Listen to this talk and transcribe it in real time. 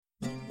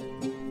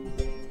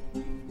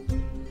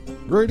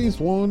Greetings,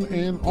 one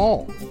and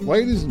all.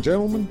 Ladies and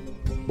gentlemen,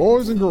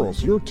 boys and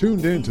girls, you're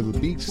tuned in to the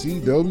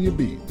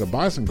BCWB, the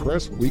Bison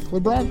Crest Weekly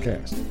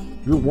Broadcast,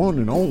 your one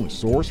and only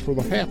source for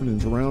the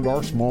happenings around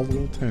our small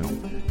little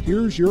town.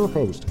 Here's your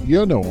host,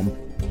 you know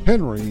him,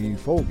 Henry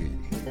Folge.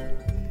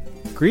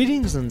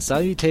 Greetings and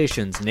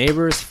salutations,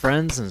 neighbors,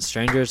 friends, and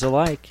strangers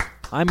alike.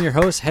 I'm your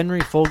host,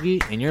 Henry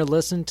Folge, and you're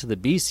listening to the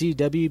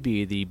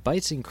BCWB, the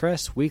Bison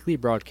Crest Weekly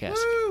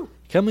Broadcast. Woo!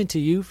 Coming to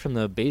you from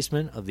the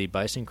basement of the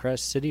Bison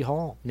Crest City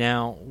Hall.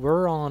 Now,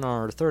 we're on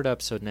our third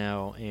episode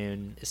now,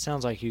 and it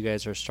sounds like you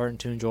guys are starting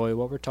to enjoy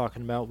what we're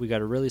talking about. We got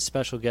a really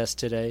special guest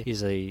today.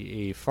 He's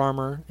a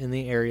farmer in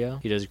the area.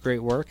 He does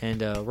great work,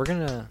 and we're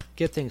going to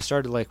get things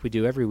started like we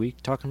do every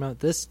week, talking about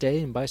this day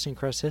in Bison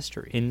Crest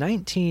history. In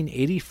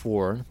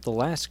 1984, the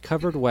last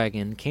covered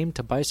wagon came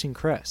to Bison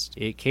Crest.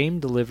 It came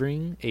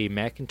delivering a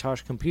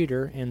Macintosh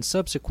computer and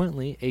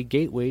subsequently a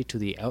gateway to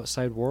the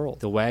outside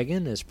world. The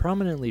wagon is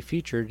prominently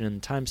featured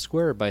in Times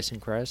Square, Bison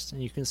Crest,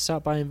 and you can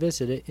stop by and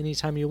visit it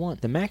anytime you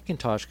want. The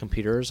Macintosh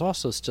computer is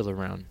also still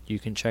around. You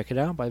can check it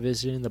out by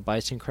visiting the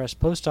Bison Crest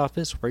post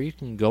office, where you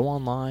can go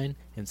online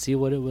and see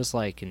what it was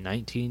like in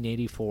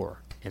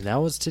 1984. And that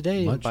was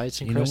today in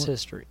Bison Crest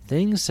history.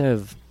 Things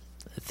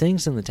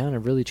in the town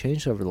have really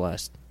changed over the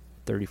last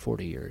 30,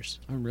 40 years.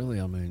 I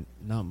mean,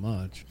 not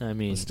much.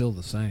 It's still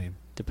the same.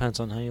 Depends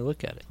on how you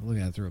look at it. I look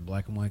at it through a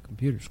black and white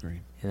computer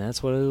screen. And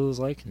that's what it was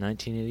like in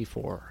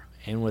 1984.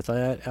 And with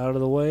that out of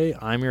the way,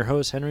 I'm your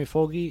host, Henry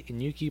Folge,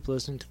 and you keep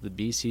listening to the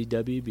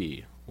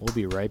BCWB. We'll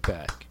be right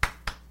back.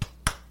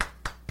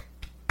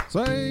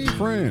 Say,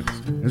 friends,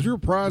 has your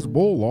prize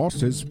bull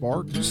lost his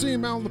spark? You see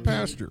him out in the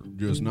pasture,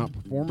 just not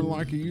performing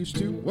like he used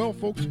to? Well,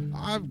 folks,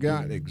 I've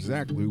got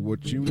exactly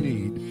what you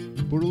need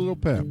to put a little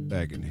pep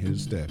back in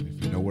his step,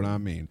 if you know what I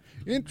mean.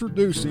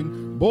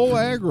 Introducing Bull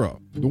Agra,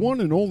 the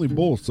one and only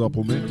bull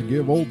supplement to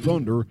give Old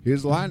Thunder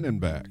his lightning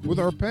back. With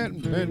our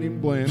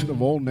patent-pending blend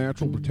of all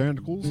natural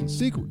botanicals and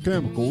secret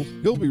chemicals,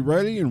 he'll be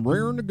ready and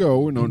raring to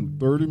go in under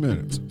 30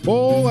 minutes.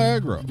 Bull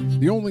Agra,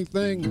 the only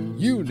thing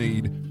you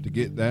need to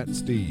get that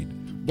steed.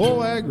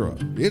 Bull Agra,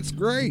 it's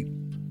great.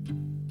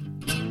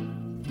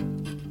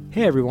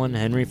 Hey everyone,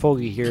 Henry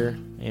Folge here,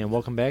 and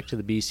welcome back to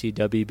the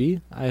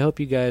BCWB. I hope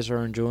you guys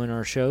are enjoying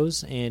our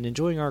shows and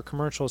enjoying our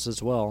commercials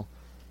as well.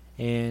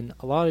 And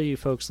a lot of you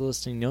folks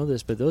listening know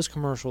this, but those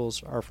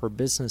commercials are for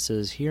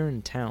businesses here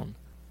in town.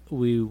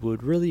 We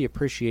would really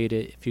appreciate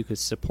it if you could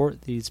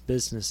support these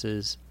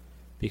businesses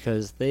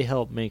because they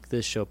help make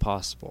this show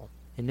possible.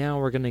 And now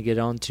we're going to get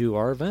on to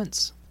our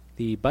events.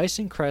 The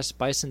Bison Crest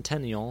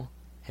Bicentennial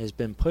has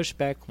been pushed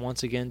back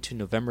once again to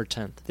November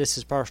 10th. This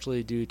is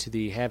partially due to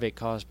the havoc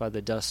caused by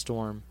the dust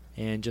storm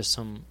and just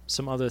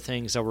some other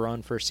things that were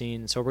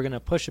unforeseen. So we're going to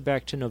push it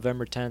back to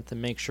November 10th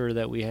and make sure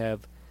that we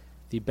have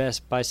the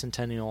best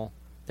bicentennial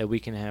that we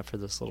can have for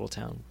this little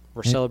town.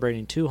 We're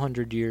celebrating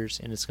 200 years,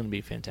 and it's going to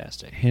be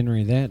fantastic.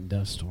 Henry, that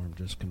dust storm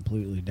just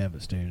completely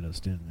devastated us,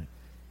 didn't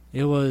it?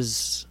 It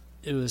was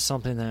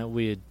something that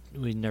we'd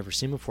never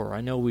seen before.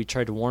 I know we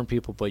tried to warn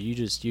people, but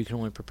you can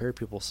only prepare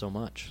people so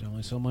much. There's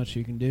only so much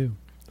you can do.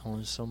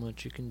 Only so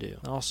much you can do.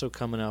 Also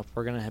coming up,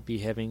 we're going to be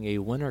having a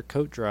winter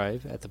coat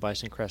drive at the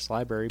Bison Crest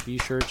Library. Be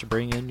sure to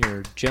bring in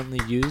your gently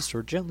used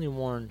or gently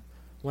worn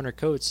winter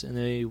coats, and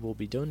they will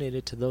be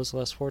donated to those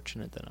less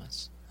fortunate than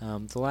us.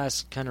 The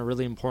last kind of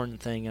really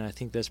important thing, and I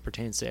think this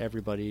pertains to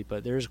everybody,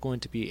 but there's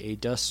going to be a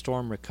dust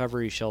storm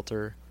recovery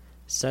shelter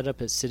set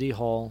up at City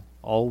Hall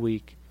all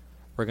week.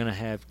 We're going to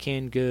have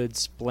canned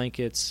goods,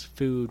 blankets,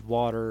 food,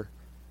 water.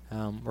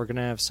 We're going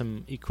to have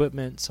some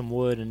equipment, some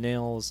wood and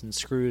nails and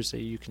screws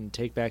that you can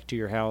take back to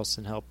your house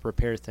and help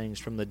repair things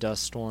from the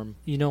dust storm.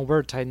 You know, we're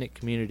a tight-knit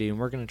community, and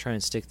we're going to try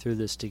and stick through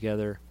this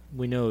together.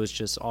 We know it was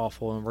just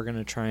awful, and we're going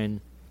to try and,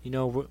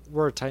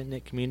 we're a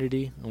tight-knit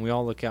community, and we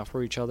all look out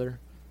for each other.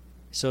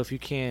 So if you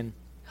can,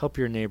 help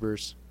your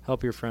neighbors,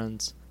 help your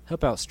friends,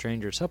 help out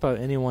strangers, help out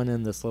anyone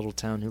in this little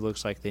town who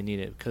looks like they need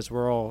it, because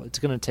it's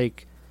going to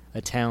take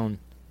a town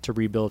to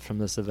rebuild from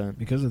this event.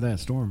 Because of that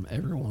storm,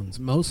 everyone's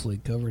mostly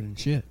covered in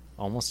shit.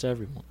 Almost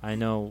everyone. I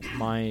know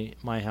my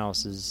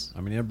house is.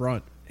 I mean,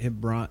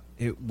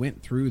 it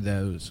went through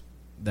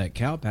that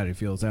cow patty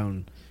fields out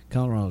in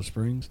Colorado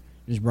Springs.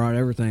 Just brought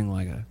everything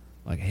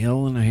like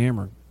hell and a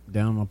hammer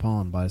down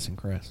upon Bison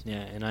Crest.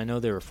 Yeah, and I know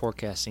they were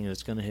forecasting it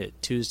was going to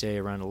hit Tuesday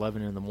around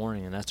 11 in the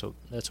morning, and that's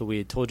what we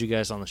had told you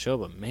guys on the show.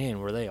 But man,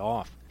 were they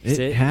off?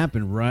 It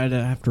happened right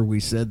after we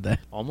said that.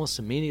 Almost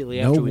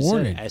immediately after we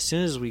said it. As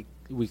soon as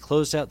we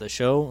closed out the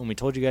show and we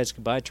told you guys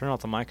goodbye, turn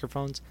off the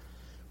microphones.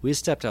 We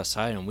stepped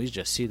outside and we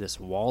just see this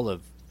wall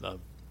of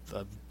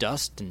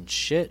dust and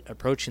shit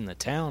approaching the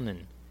town,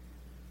 and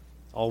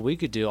all I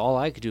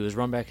could do is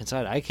run back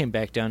inside. I came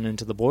back down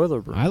into the boiler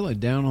room. I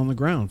laid down on the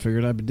ground,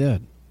 figured I'd be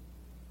dead.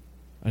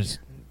 I just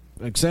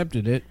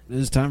accepted it.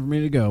 It's time for me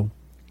to go.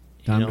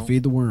 Time to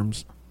feed the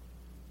worms.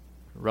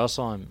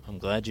 Russell, I'm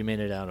glad you made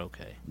it out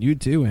okay. You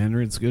too,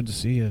 Henry. It's good to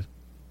see you.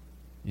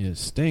 You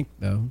stink,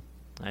 though.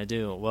 I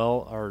do.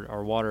 Well,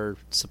 our water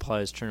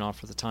supply is turned off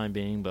for the time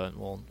being, but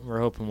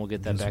we're hoping we'll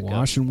get that back up.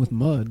 Washing with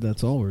mud,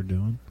 that's all we're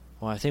doing.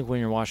 Well, I think when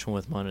you're washing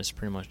with mud, it's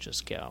pretty much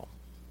just cow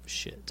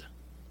shit.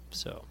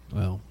 So.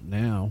 Well,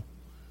 now.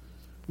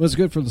 Well, it's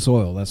good for the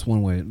soil. That's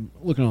one way.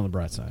 Looking on the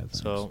bright side of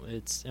things. So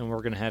and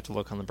we're going to have to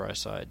look on the bright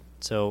side.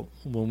 So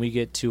when we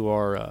get to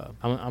our,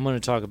 I'm going to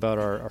talk about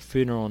our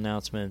funeral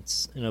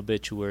announcements and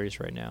obituaries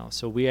right now.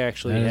 So we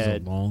actually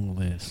had a long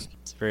list.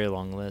 It's a very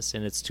long list,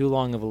 and it's too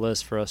long of a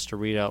list for us to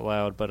read out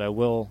loud. But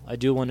I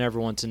do want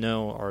everyone to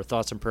know our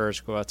thoughts and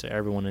prayers go out to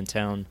everyone in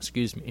town.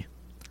 Excuse me.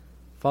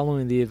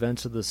 Following the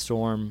events of the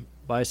storm,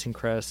 Bison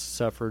Crest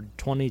suffered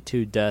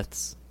 22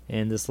 deaths,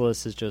 and this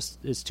list is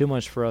it's too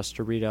much for us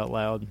to read out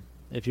loud.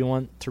 If you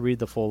want to read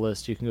the full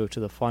list, you can go to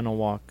the Final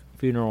Walk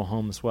Funeral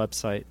Home's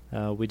website.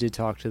 We did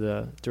talk to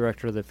the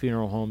director of the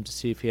funeral home to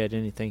see if he had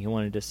anything he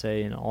wanted to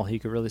say, and all he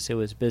could really say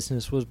was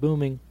business was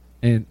booming.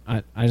 And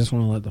I just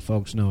want to let the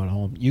folks know at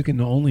home, you can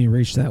only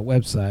reach that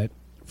website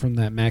from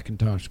that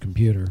Macintosh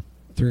computer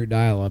through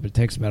dial-up. It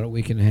takes about a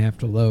week and a half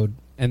to load,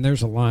 and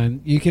there's a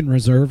line. You can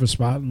reserve a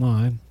spot in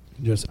line.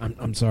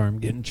 I'm sorry, I'm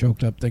getting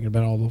choked up thinking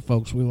about all the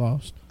folks we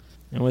lost.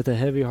 And with a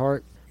heavy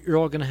heart, you're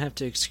all going to have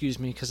to excuse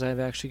me because I've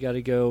actually got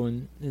to go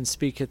and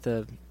speak at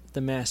the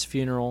mass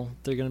funeral.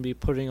 They're going to be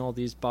putting all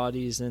these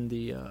bodies in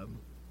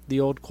the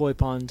old koi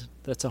pond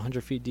that's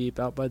 100 feet deep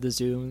out by the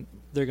zoo.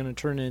 They're going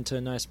to turn it into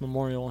a nice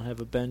memorial and have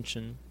a bench,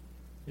 and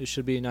it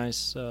should be a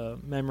nice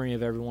memory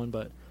of everyone,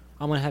 but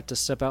I'm going to have to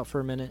step out for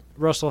a minute.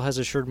 Russell has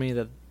assured me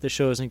that the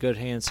show is in good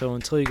hands, so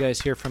until you guys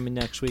hear from me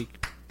next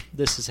week,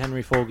 this is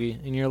Henry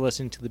Folge, and you're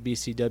listening to the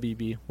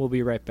BCWB. We'll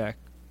be right back.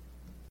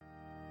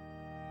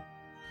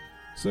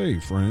 Say,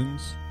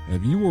 friends,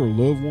 have you or a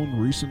loved one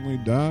recently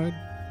died?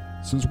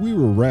 Since we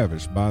were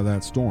ravished by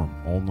that storm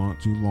all not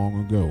too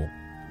long ago,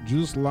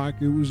 just like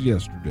it was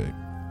yesterday,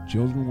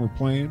 children were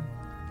playing,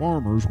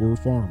 farmers were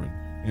farming,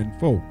 and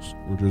folks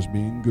were just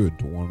being good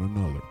to one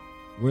another.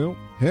 Well,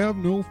 have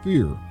no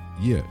fear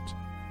yet,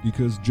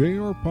 because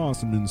J.R.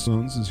 Possum &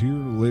 Sons is here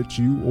to let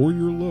you or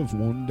your loved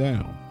one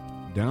down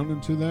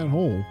into that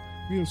hole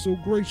we have so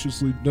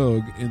graciously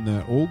dug in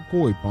that old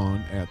koi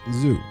pond at the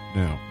zoo.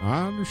 Now,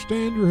 I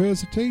understand your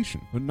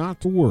hesitation, but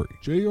not to worry.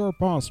 J.R.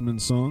 Possum &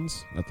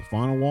 Sons at the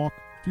Final Walk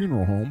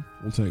Funeral Home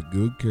will take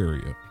good care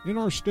of you. In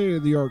our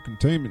state-of-the-art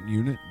containment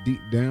unit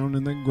deep down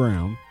in the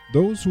ground,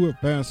 those who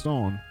have passed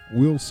on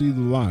will see the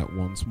light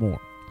once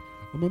more.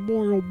 A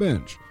memorial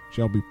bench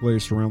shall be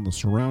placed around the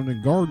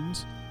surrounding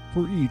gardens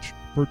for each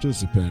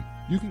participant.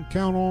 You can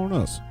count on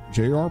us,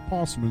 J.R.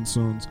 Possum &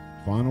 Sons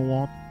Final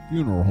Walk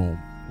Funeral Home.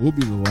 We'll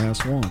be the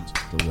last ones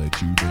to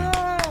let you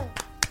down.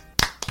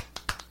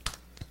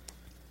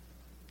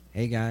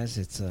 Hey guys,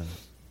 it's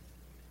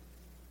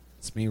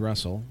me,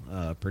 Russell,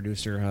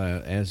 producer.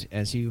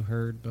 As you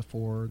heard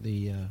before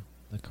the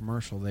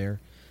commercial there,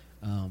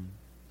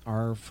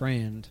 our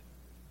friend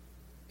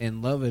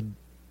and loved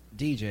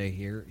DJ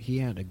here, he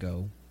had to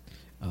go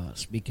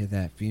speak at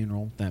that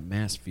funeral, that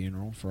mass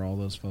funeral for all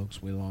those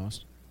folks we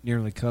lost.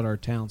 Nearly cut our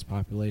town's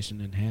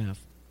population in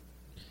half.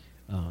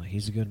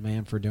 He's a good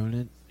man for doing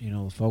it. You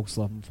know, the folks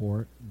love him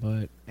for it.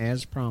 But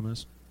as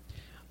promised,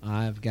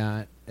 I've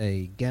got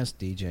a guest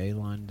DJ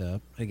lined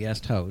up, a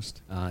guest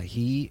host.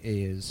 He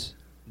is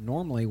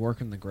normally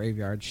working the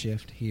graveyard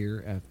shift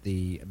here at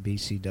the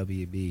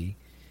BCWB.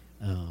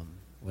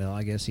 Well,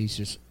 I guess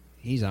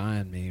he's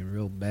eyeing me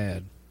real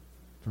bad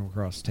from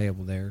across the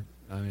table there.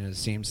 I mean, it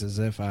seems as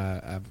if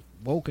I've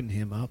woken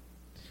him up.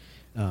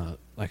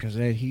 Like I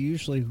said, he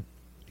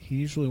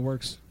usually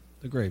works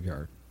the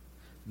graveyard.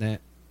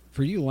 That,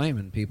 for you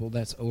layman people,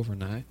 that's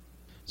overnight.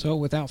 So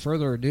without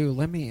further ado,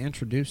 let me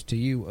introduce to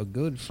you a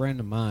good friend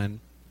of mine,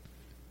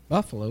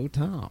 Buffalo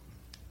Tom.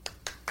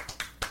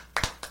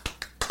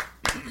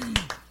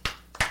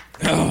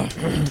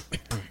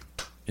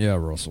 Yeah,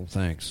 Russell,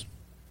 thanks.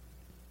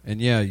 And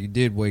yeah, you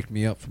did wake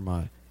me up from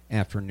my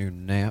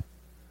afternoon nap.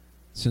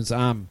 Since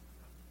I'm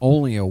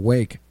only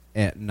awake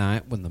at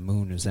night when the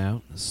moon is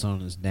out, the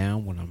sun is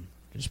down, when I'm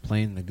just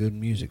playing the good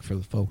music for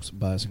the folks at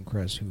Bison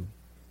Crest who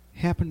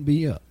happen to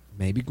be up.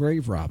 Maybe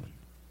grave robbing.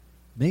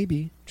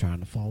 Maybe trying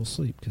to fall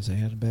asleep because they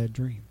had a bad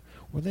dream.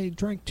 Or they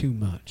drank too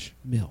much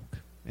milk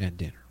at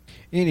dinner.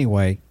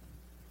 Anyway,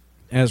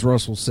 as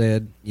Russell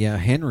said, yeah,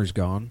 Henry's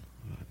gone.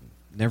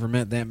 Never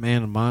met that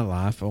man in my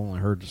life. Only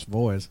heard his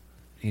voice.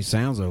 He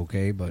sounds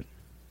okay, but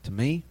to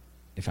me,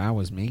 if I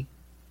was me,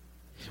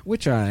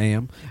 which I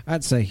am,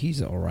 I'd say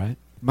he's all right.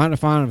 Might have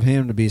fine of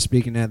him to be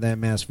speaking at that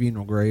mass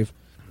funeral grave.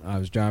 I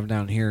was driving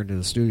down here to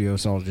the studio,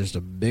 saw just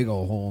a big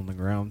old hole in the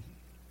ground.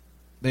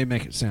 They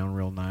make it sound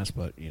real nice,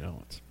 but, you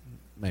know, it's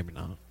maybe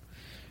not.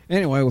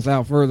 Anyway,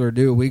 without further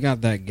ado, we got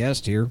that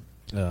guest here.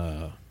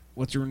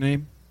 What's your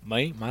name?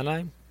 My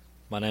name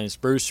is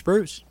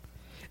Spruce.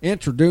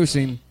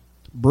 Introducing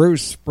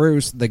Bruce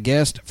Spruce, the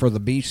guest for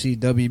the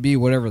BCWB,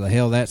 whatever the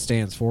hell that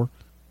stands for.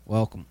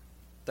 Welcome.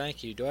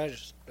 Thank you. Do I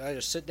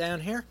just sit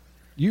down here?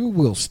 You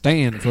will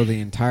stand for the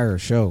entire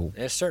show.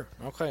 Yes, sir.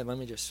 Okay, let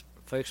me just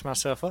fix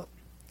myself up.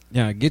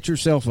 Yeah, get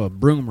yourself a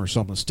broom or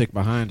something to stick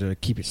behind to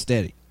keep it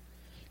steady.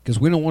 Because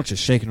we don't want you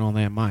shaking on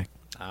that mic.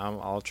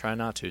 I'll try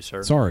not to,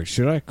 sir. Sorry,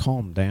 should I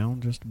calm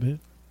down just a bit?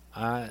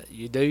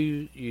 You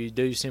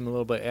do seem a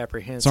little bit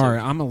apprehensive. Sorry,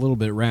 I'm a little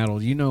bit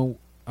rattled. You know,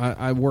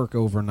 I work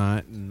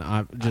overnight, and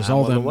all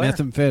well them aware.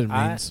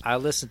 methamphetamines I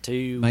listen to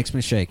you makes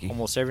me shaky.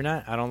 almost every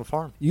night out on the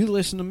farm. You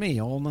listen to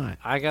me all night.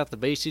 I got the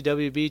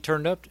BCWB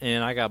turned up,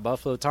 and I got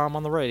Buffalo Tom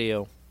on the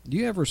radio. Do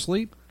you ever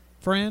sleep,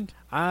 friend?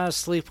 I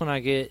sleep when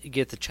I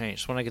get the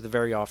chance, when I get the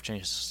very off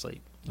chance to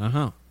sleep.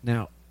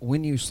 Now,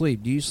 when you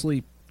sleep, do you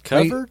sleep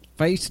Covered?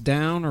 face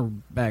down or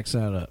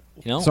backside up?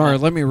 You know, Sorry,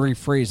 let me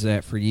rephrase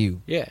that for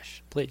you.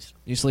 Yes, please.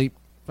 You sleep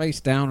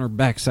face down or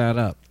backside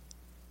up?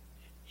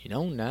 You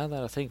know, now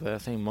that I think about it, I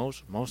think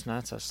most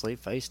nights I sleep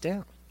face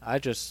down. I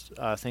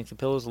think the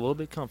pillow's a little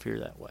bit comfier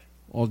that way.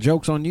 Well,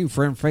 joke's on you,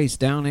 friend. Face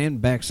down and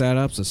backside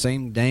up's the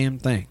same damn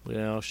thing.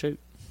 Well, shoot.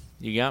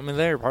 You got me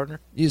there, partner.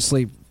 You just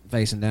sleep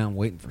facing down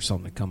waiting for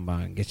something to come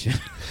by and get you.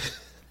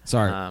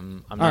 Sorry. All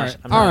right,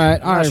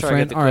 sure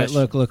friend. All right,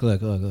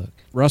 look.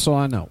 Russell,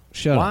 I know.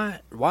 Shut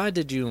up. Why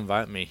did you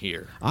invite me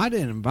here? I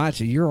didn't invite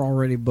you. You're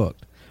already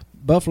booked.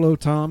 Buffalo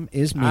Tom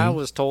is me. I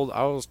was told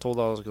I was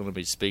going to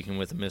be speaking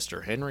with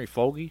Mr. Henry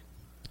Folge.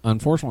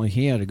 Unfortunately,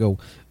 he had to go.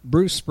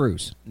 Bruce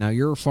Spruce. Now,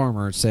 you're a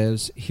farmer, it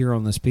says here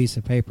on this piece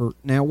of paper.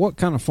 Now, what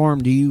kind of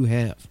farm do you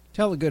have?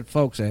 Tell the good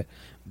folks at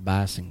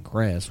Bison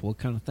Crest what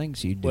kind of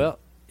things you do. Well,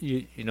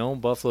 you know,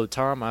 Buffalo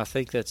Tom, I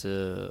think that's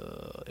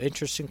a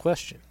interesting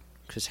question.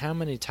 Because how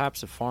many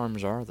types of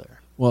farms are there?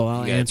 Well,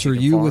 I'll answer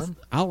you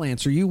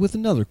with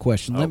another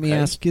question. Let me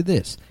ask you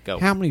this: Go.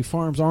 How many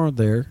farms are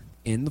there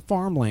in the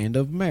farmland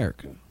of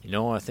America? You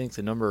know, I think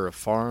the number of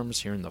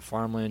farms here in the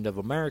farmland of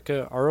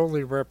America are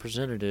only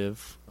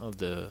representative of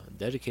the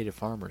dedicated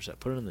farmers that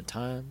put in the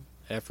time,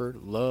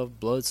 effort, love,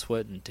 blood,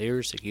 sweat, and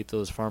tears to keep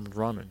those farms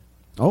running.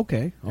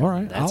 Okay, all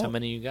right. That's how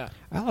many you got.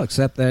 I'll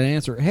accept that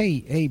answer.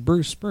 Hey,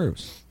 Bruce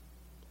Spruce.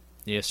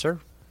 Yes, sir.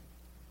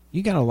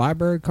 You got a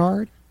library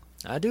card?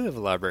 I do have a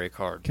library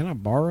card. Can I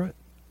borrow it?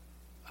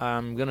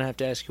 I'm going to have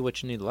to ask you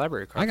what you need a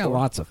library card I got for.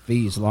 lots of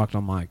fees locked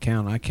on my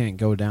account. I can't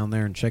go down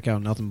there and check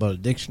out nothing but a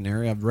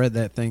dictionary. I've read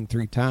that thing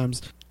 3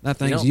 times. That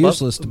thing's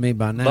useless to me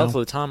by now.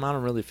 Buffalo Tom, I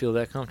don't really feel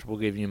that comfortable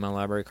giving you my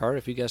library card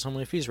if you got so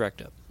many fees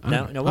racked up.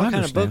 Now what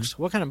kind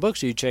of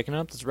books are you checking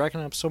up that's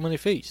racking up so many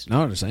fees?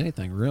 No, just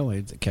anything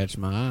really that catches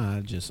my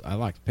eye. I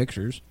like the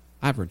pictures.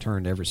 I've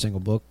returned every single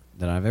book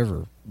that I've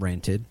ever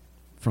rented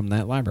from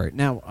that library.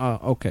 Now,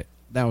 okay,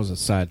 that was a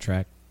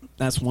sidetrack.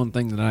 That's one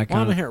thing that I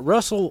kind of... I'm here.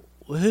 Russell,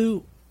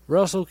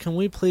 can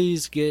we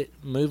please get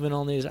moving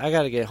on these? I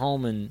got to get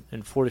home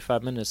in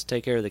 45 minutes to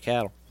take care of the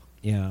cattle.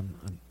 Yeah,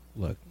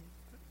 look,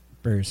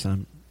 Bruce,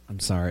 I'm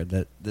sorry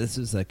that this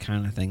is the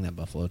kind of thing that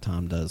Buffalo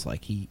Tom does.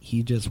 Like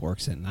he just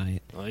works at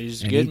night. Well,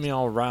 he's getting me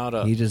all riled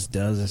up. He just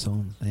does his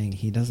own thing.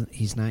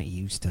 He's not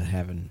used to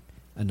having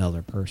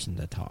another person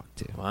to talk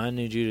to. Well, I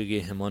need you to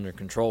get him under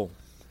control,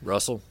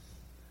 Russell.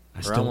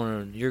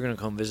 You're going to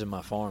come visit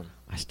my farm.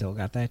 I still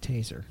got that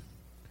taser.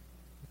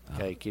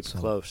 Okay, keep it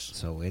close.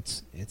 So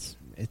it's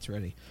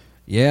ready.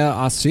 Yeah,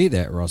 I see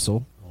that,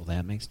 Russell. Well,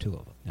 that makes 2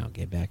 of them. Now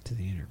get back to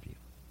the interview.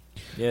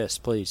 Yes,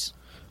 please.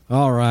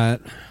 All right.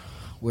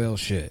 Well,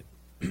 shit.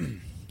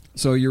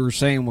 So you were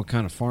saying what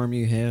kind of farm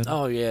you had?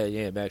 Oh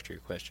yeah. Back to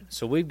your question.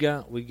 So we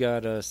got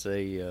us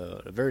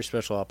a very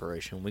special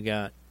operation. We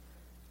got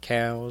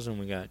cows and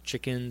we got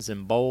chickens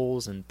and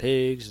bulls and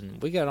pigs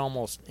and we got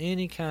almost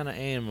any kind of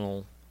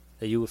animal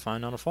that you would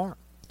find on a farm.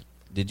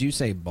 Did you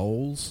say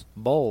bowls?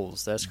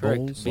 Bowls, that's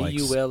correct.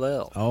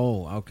 B-U-L-L.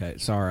 Oh, okay.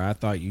 Sorry, I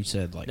thought you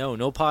said like...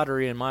 No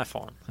pottery in my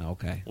farm.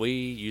 Okay. We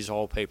use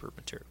all paper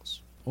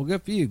materials. Well,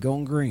 good for you.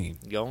 Going green.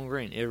 Going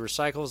green. It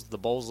recycles. The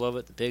bulls love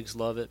it. The pigs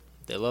love it.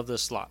 They love the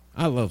slop.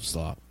 I love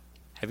slop.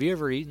 Have you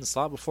ever eaten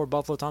slop before,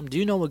 Buffalo Tom? Do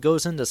you know what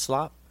goes into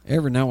slop?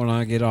 Every night when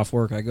I get off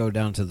work, I go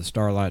down to the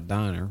Starlight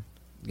Diner.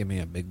 Give me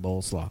a big bowl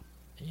of slop.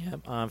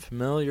 Yep, I'm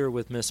familiar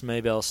with Miss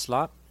Maybell's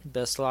slop.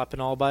 Best slop in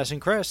all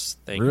Bison Crest.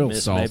 Thank Real you,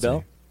 Miss salty.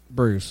 Maybell.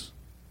 Bruce.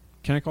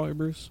 Can I call you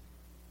Bruce?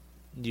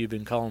 You've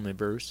been calling me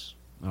Bruce.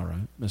 All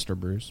right, Mr.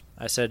 Bruce.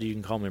 I said you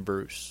can call me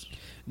Bruce.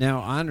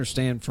 Now, I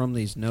understand from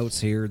these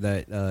notes here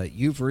that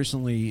you've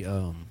recently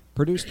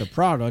produced a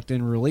product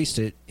and released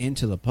it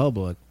into the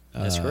public.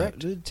 That's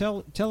correct.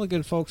 Tell the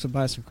good folks of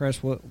Bison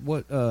Crest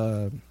what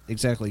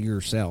exactly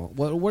you're selling.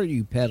 What are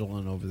you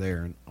peddling over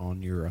there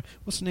on your...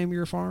 what's the name of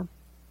your farm?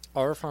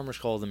 Our farm is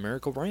called the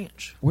Miracle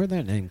Ranch. Where'd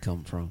that name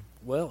come from?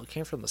 Well, it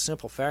came from the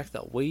simple fact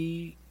that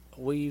we've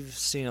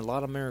seen a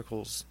lot of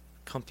miracles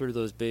come through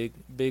those big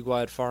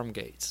wide farm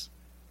gates,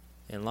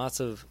 and lots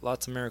of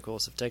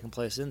miracles have taken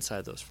place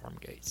inside those farm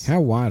gates. How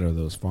wide are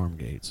those farm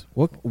gates?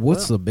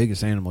 What's the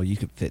biggest animal you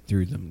could fit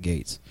through them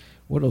gates?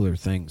 What other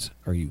things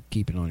are you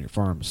keeping on your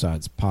farm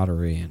besides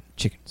pottery and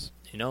chickens?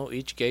 You know,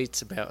 each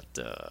gate's about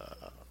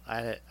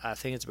I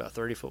think it's about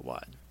 30 foot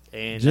wide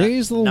and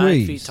Jeez 9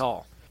 Louise. feet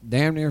tall.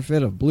 Damn near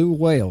fit a blue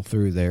whale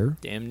through there.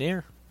 Damn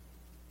near.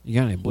 You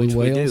got any blue Which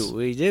whales?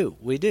 We do.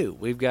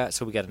 We got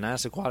a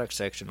nice aquatic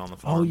section on the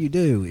farm. Oh, you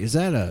do. Is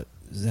that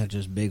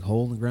just a big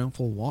hole in the ground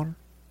full of water?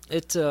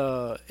 It's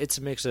a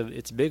mix of,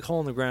 it's a big hole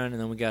in the ground,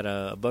 and then we got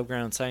a above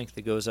ground tank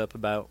that goes up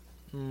about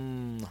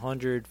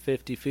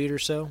 150 feet or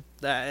so.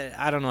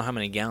 I don't know how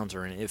many gallons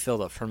are in it. It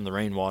filled up from the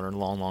rainwater a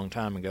long, long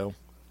time ago.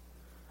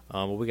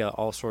 But we got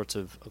all sorts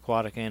of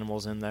aquatic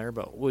animals in there.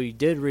 But we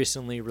did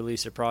recently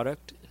release a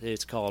product.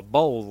 It's called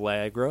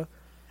Bull-Agra,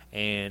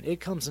 and it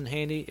comes in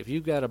handy if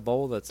you've got a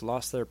bull that's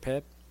lost their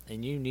pep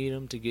and you need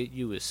them to get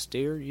you a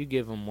steer. You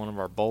give them one of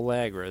our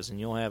Bull-Agras, and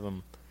you'll have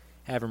them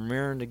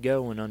rearing to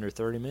go in under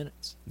 30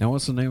 minutes. Now,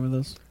 what's the name of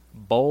this?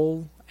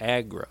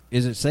 Bull-Agra.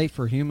 Is it safe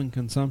for human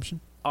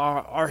consumption?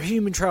 Our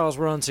human trials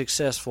were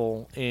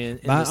unsuccessful.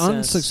 By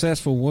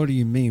unsuccessful, what do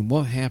you mean?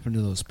 What happened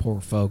to those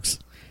poor folks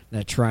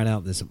that tried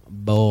out this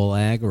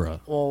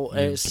Bull-Agra? Well,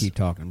 keep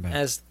talking about.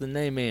 As the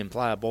name may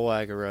imply,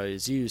 Bull-Agra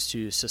is used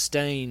to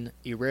sustain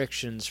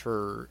erections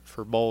for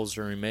bulls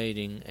during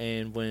mating.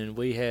 And when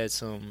we had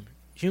some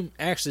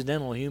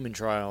accidental human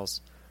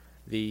trials,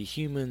 the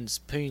humans'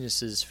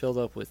 penises filled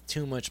up with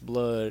too much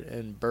blood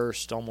and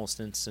burst almost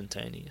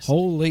instantaneously.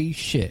 Holy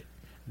shit.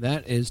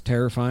 That is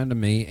terrifying to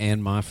me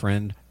and my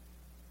friend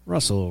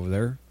Russell over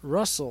there.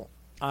 Russell,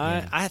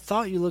 I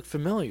thought you looked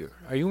familiar.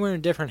 Are you wearing a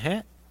different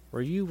hat?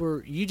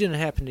 You didn't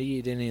happen to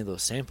eat any of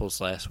those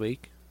samples last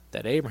week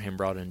that Abraham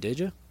brought in, did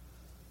you?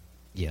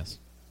 Yes.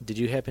 Did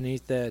you happen to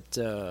eat that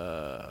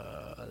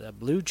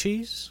blue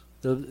cheese?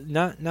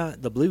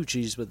 Not the blue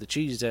cheese, but the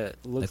cheese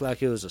that looked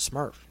like it was a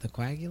Smurf. The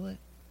coagulate?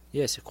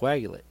 Yes, a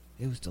coagulate.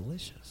 It was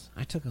delicious.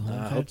 I took it home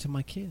and fed it to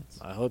my kids.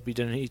 I hope you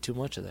didn't eat too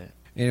much of that.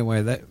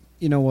 Anyway,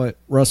 you know what?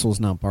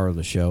 Russell's not part of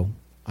the show.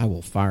 I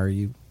will fire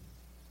you.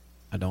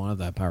 I don't have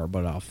that power,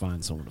 but I'll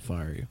find someone to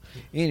fire you.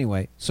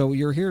 Anyway, so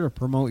you're here to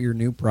promote your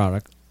new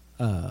product,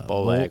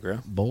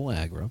 Bull-Agra.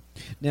 Bull-Agra.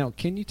 Now,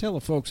 can you tell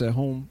the folks at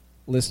home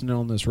listening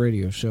on this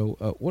radio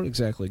show what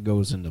exactly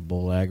goes into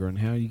Bull-Agra and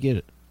how you get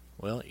it?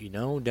 Well,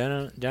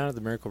 down at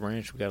the Miracle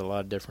Ranch, we got a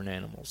lot of different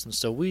animals, and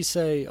so we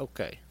say,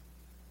 okay,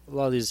 a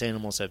lot of these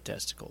animals have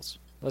testicles.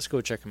 Let's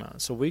go check them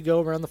out. So we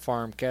go around the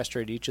farm,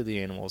 castrate each of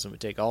the animals, and we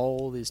take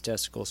all these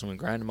testicles and we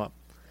grind them up.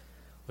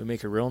 We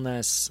make a real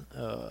nice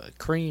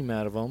cream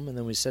out of them, and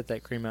then we set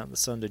that cream out in the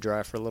sun to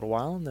dry for a little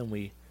while, and then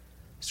we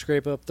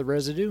scrape up the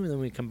residue, and then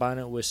we combine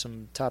it with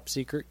some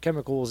top-secret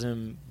chemicals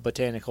and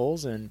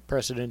botanicals and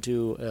press it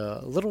into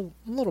a little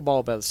ball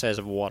about the size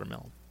of a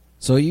watermelon.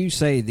 So you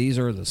say these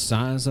are the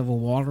size of a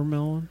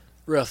watermelon?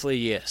 Roughly,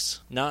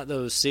 yes. Not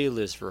those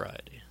seedless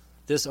variety.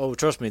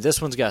 Trust me, this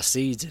one's got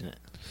seeds in it.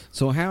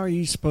 So how are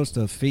you supposed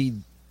to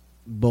feed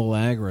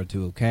Bull-Agra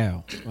to a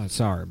cow?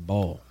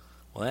 Bull.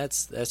 Well,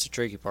 that's the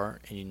tricky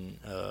part. And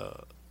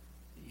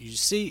you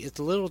see, it's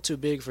a little too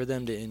big for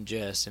them to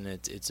ingest, and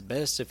it's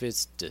best if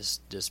it's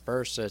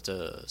dispersed as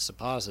a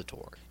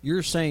suppository.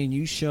 You're saying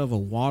you shove a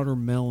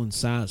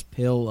watermelon-sized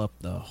pill up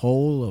the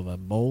hole of a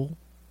bull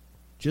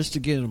just to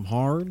get them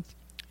hard?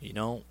 You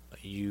know,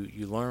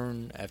 you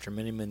learn after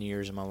many, many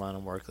years in my line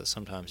of work that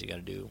sometimes you got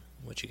to do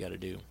what you got to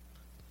do.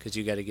 Because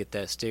you got to get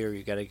that steer,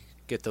 you got to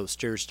get those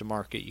steers to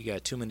market. You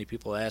got too many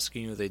people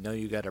asking you. They know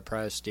you got a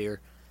prize steer,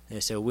 and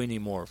they say, we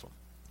need more of them.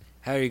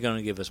 How are you going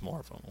to give us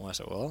more of them? Well, I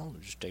said, well,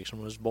 just take some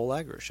of this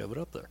Bull-Agra, shove it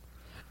up there.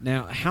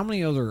 Now, how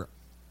many other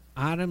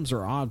items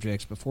or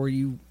objects before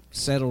you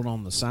settled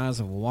on the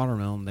size of a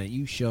watermelon that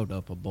you shoved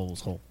up a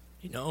bull's hole?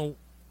 You know,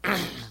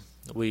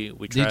 we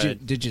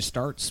tried. Did you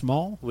start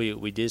small?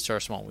 We did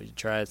start small. We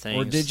tried things.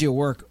 Or did you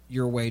work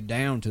your way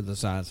down to the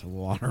size of a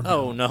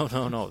watermelon?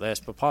 Oh, no. That's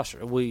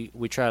preposterous.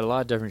 We tried a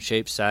lot of different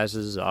shapes,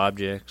 sizes,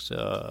 objects,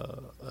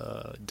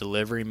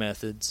 delivery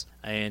methods.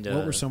 And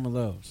what were some of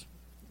those?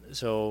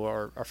 So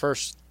our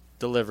first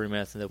delivery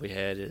method that we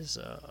had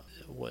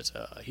was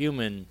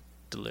human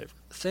delivery.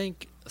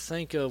 Think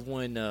of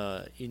when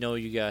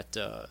you got.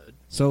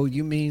 So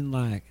you mean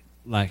like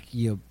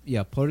you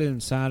put it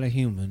inside a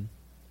human,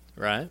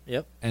 right?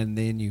 Yep. And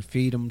then you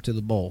feed them to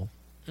the bull.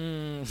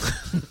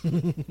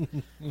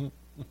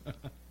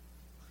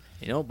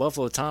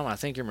 Buffalo Tom, I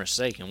think you're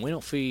mistaken. We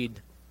don't feed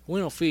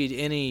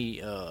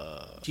any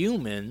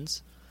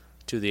humans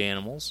to the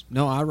animals.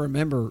 No, I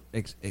remember.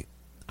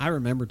 I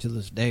remember to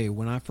this day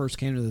when I first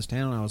came to this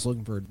town, I was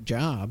looking for a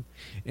job,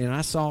 and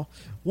I saw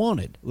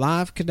wanted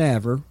live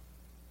cadaver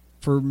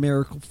for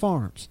Miracle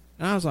Farms,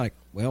 and I was like,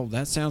 well,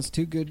 that sounds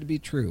too good to be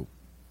true,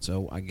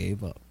 so I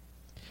gave up.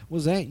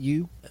 Was that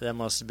you? That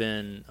must have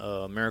been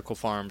Miracle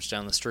Farms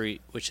down the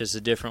street, which is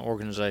a different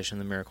organization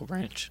than Miracle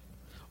Ranch.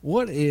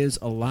 What is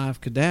a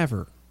live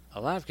cadaver? A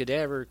live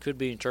cadaver could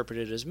be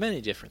interpreted as many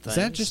different things.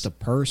 Is that just a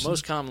person?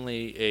 Most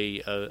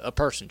commonly a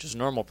person, just a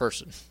normal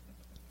person.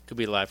 Could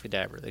be a live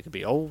cadaver. They could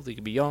be old, they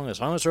could be young, as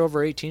long as they're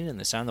over 18 and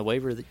they sign the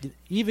waiver.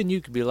 Even you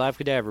could be a live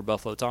cadaver,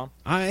 Buffalo Tom.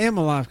 I am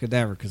a live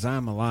cadaver because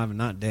I'm alive and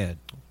not dead.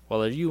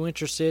 Well, are you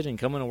interested in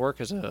coming to work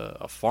as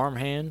a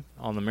farmhand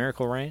on the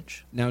Miracle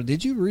Ranch? Now,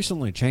 did you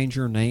recently change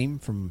your name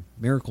from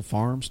Miracle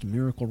Farms to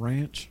Miracle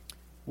Ranch?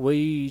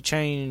 We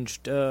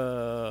changed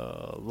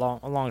a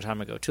long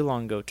time ago, too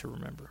long ago to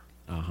remember.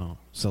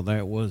 So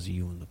that was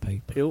you in the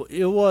paper.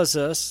 It was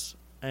us.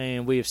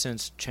 And we have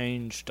since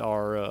changed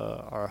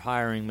our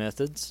hiring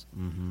methods.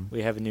 Mm-hmm.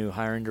 We have a new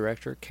hiring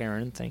director,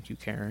 Karen. Thank you,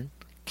 Karen.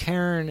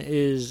 Karen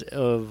is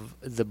of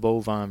the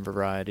bovine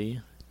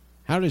variety.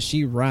 How does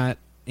she write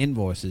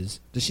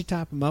invoices? Does she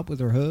type them up with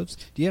her hooves?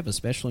 Do you have a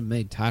specially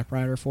made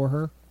typewriter for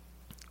her?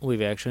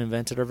 We've actually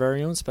invented our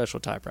very own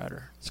special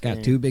typewriter. It's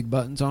got 2 big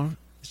buttons on it?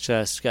 It's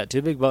just got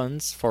 2 big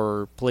buttons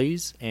for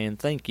please and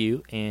thank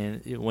you.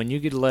 And when you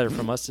get a letter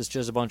from us, it's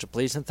just a bunch of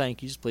please and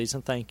thank yous.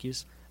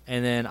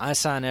 And then I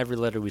sign every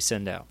letter we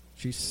send out.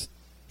 She's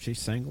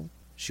single?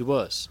 She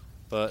was.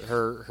 But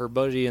her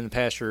buddy in the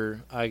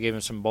pasture, I gave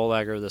him some bull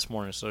aggro this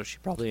morning, so she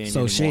probably ain't So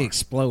anymore. she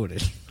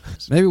exploded.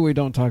 Maybe we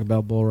don't talk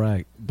about what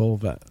is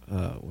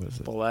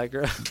it? Bull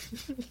aggro?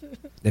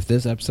 If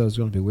this episode's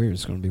going to be weird,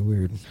 it's going to be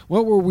weird.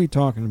 What were we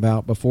talking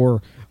about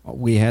before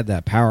we had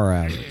that power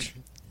outage?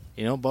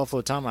 You know,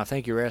 Buffalo Tom, I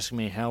think you're asking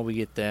me how we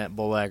get that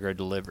bull aggro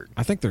delivered.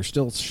 I think they're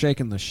still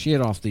shaking the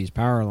shit off these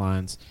power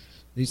lines.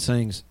 These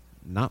things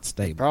not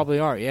stable. Probably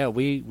are. Yeah,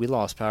 we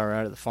lost power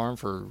out at the farm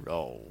for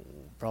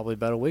probably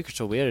about a week or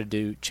so. We had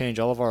to change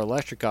all of our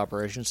electric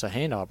operations to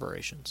hand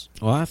operations.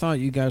 Well, I thought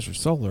you guys were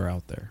solar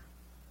out there.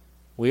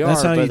 We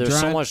That's are, how but you there's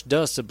so drive? much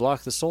dust to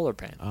block the solar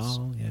panels.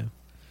 Oh, yeah.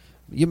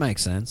 You make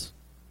sense.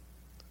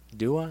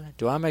 Do I?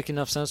 Do I make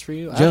enough sense for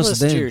you? I Just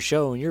listen then. to your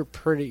show, and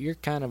you're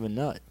kind of a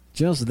nut.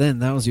 Just then,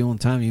 that was the only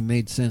time you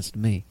made sense to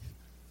me.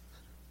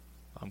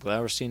 I'm glad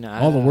we're seeing eye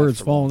All the to eye words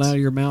for falling once. out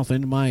of your mouth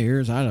into my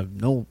ears, I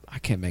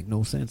can't make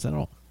no sense at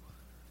all.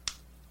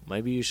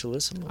 Maybe you should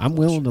listen. A little I'm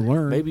willing to closer.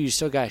 learn. Maybe you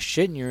still got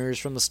shit in your ears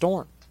from the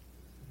storm.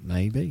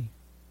 Maybe.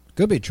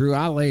 Could be true.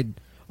 I laid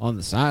on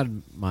the side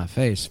of my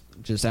face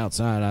just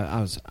outside.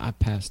 I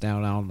passed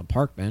out on the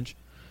park bench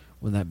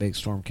when that big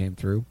storm came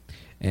through,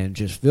 and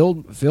just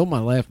filled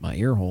my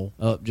ear hole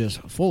up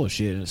just full of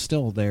shit, and it's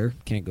still there.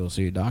 Can't go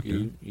see a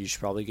doctor. You should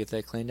probably get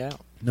that cleaned out.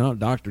 No,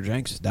 Dr.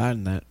 Jenks died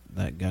in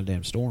that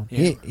goddamn storm.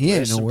 Yeah, He ain't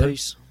rest in nowhere.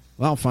 peace.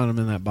 Well, I'll find him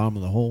in that bottom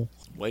of the hole.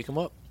 Wake him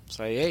up.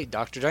 Say, hey,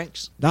 Dr.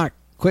 Jenks. Doc,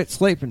 quit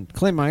sleeping.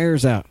 Clean my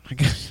ears out.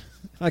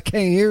 I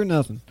can't hear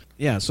nothing.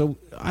 Yeah, so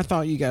I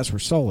thought you guys were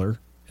solar,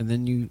 and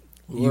then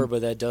We were, but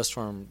that dust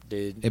storm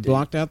did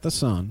blocked out the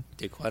sun.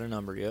 did quite a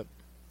number. Yep.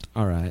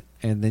 All right,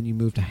 and then you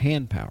moved to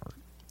hand power.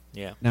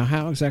 Yeah. Now,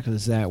 how exactly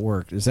does that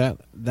work? Is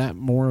that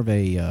more of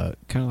a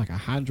kind of like a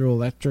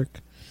hydroelectric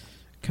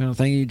kind of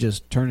thing? You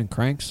just turning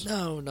cranks?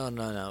 No.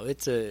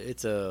 It's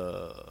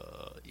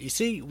a. You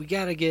see,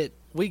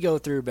 we go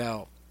through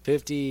about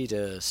 50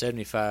 to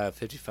 75,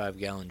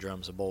 55-gallon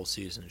drums of bowl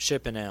season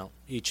shipping out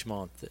each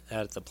month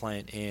out at the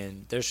plant,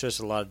 and there's just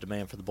a lot of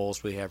demand for the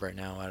bowls we have right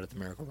now out at the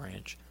Miracle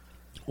Ranch.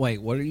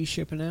 Wait, what are you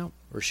shipping out?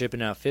 We're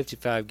shipping out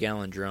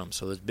 55-gallon drums,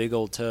 so those big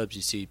old tubs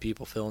you see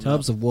people filling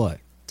Tubs up. of what?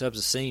 Tubs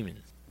of semen.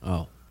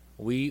 Oh,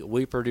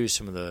 We produce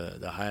some of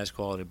the highest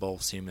quality bowl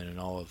semen in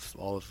all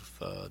of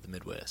the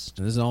Midwest.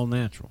 this is all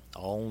natural.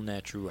 All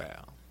natural.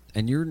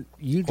 And you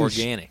just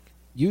Organic.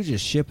 You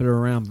just ship it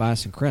around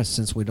Bison Crest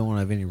since we don't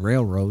have any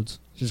railroads.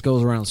 Just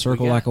goes around in a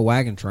circle got- like a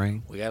wagon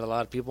train. We got a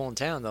lot of people in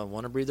town that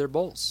want to breed their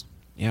bowls.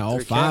 Yeah, all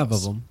They're 5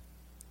 cows. of them.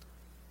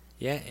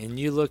 Yeah, and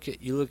you look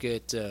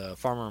at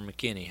Farmer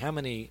McKinney. How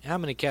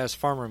many cows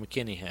Farmer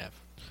McKinney have?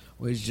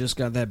 Well, he's just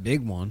got that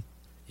big one.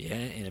 Yeah,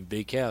 and a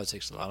big cow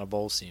takes a lot of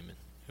bowl semen.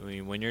 I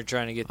mean, when you're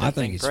trying to get that I think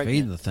thing he's pregnant,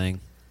 feeding the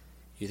thing.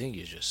 you think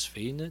he's just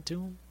feeding it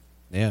to him?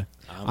 Yeah.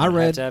 I'm I gonna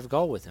read- have to have a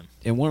call with him.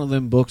 In one of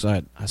them books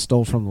I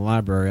stole from the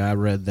library, I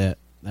read that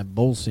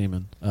bull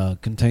semen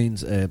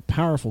contains a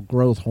powerful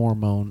growth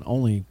hormone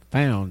only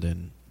found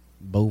in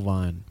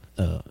bovine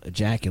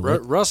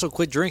ejaculate. Russell,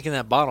 quit drinking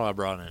that bottle I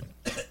brought in.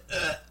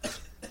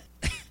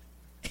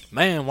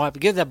 Man,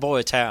 give that boy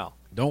a towel.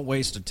 Don't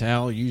waste a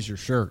towel. Use your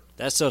shirt.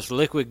 That stuff's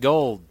liquid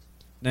gold.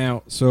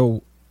 Now,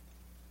 so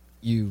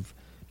you've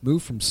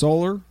moved from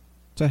solar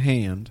to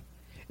hand,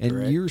 and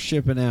Correct. you're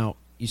shipping out,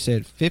 you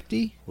said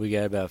 50? We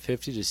got about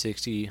 50 to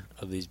 60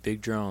 of these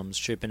big drums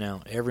shipping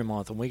out every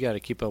month, and we got to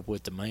keep up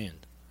with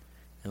demand.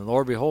 And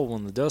Lord behold,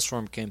 when the dust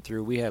storm came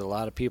through, we had a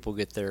lot of people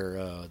get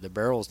their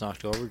barrels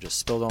knocked over, just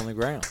spilled on the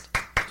ground.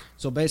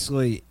 So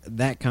basically,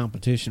 that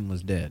competition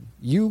was dead.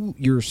 You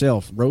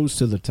yourself rose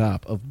to the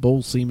top of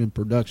bull semen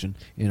production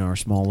in our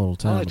small little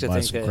town of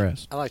Bison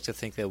Crest. I like to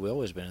think that we've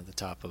always been at the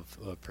top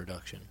of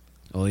production.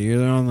 Well, you're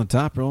either on the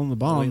top or on the I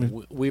bottom.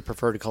 mean, we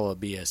prefer to call it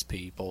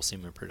BSP, bull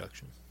semen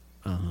production.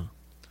 Uh-huh.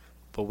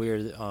 But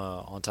we're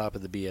on top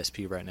of the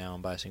BSP right now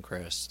in Bison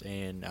Crest,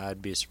 and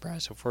I'd be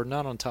surprised if we're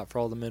not on top for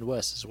all the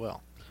Midwest as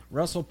well.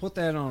 Russell, put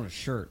that on a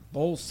shirt.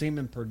 Bull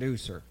semen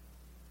producer.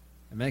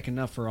 And make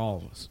enough for all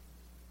of us.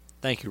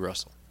 Thank you,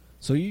 Russell.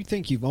 So you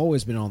think you've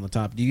always been on the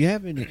top. Do you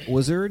have any,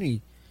 was there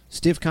any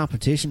stiff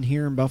competition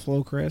here in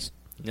Buffalo Crest?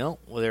 No,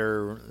 well,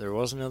 there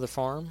was another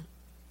farm.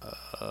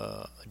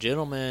 A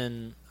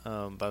gentleman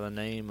by the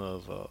name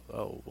of,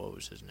 what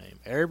was his name?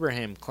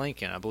 Abraham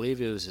Clinkin. I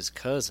believe it was his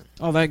cousin.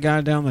 Oh, that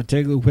guy down the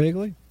Tiggly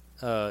Wiggly?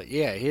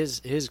 Yeah,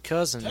 his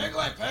cousin.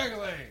 Piggly,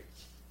 piggly.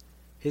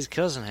 His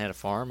cousin had a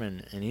farm,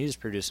 and he was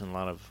producing a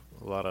lot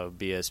of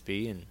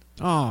BSP, and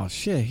Oh,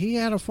 shit. He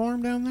had a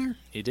farm down there?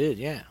 he did,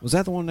 yeah. Was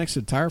that the one next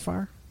to the tire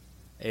fire?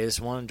 It's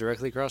one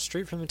directly across the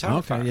street from the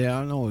tower fire. Yeah,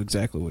 I know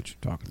exactly what you're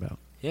talking about.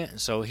 Yeah,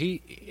 so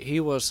he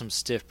was some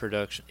stiff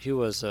production. He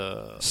was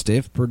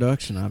Stiff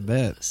production, I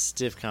bet.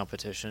 stiff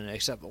competition.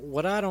 Except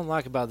what I don't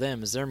like about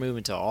them is they're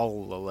moving to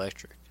all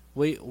electric.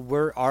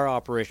 Our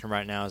operation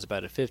right now is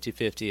about a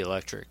 50-50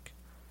 electric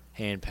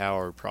hand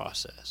powered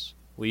process.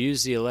 We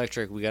use the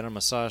electric. We got to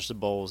massage the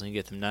bowls and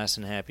get them nice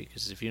and happy.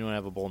 Because if you don't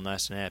have a bowl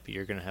nice and happy,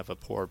 you're going to have a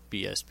poor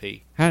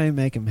BSP. How do you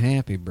make them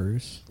happy,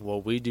 Bruce?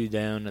 What we do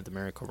down at the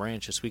Miracle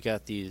Ranch is we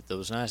got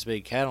those nice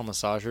big cattle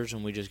massagers,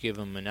 and we just give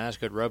them a nice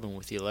good rubbing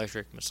with the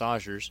electric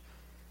massagers.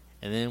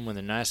 And then when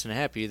they're nice and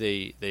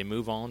happy, they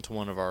move on to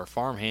one of our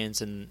farm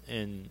hands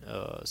in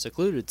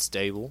secluded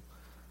stable,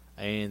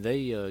 and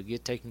they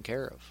get taken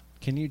care of.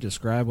 Can you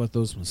describe what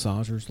those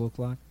massagers look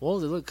like? Well,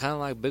 they look kind of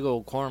like big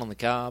old corn on the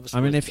cobs. I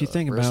mean, with, if you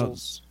think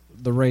bristles.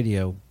 about the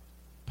radio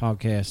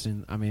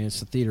podcasting, I mean, it's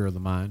the theater of the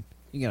mind.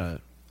 You got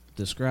to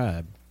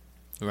describe.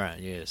 Right,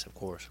 yes, of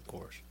course.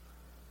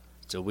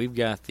 So we've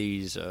got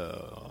these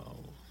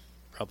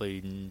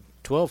probably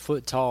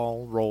 12-foot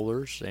tall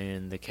rollers,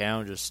 and the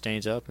cow just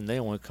stands up, and they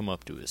only come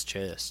up to his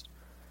chest.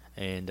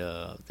 And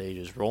they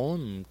just roll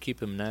him and keep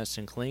him nice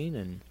and clean,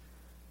 and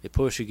they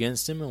push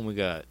against him, and we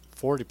got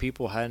 40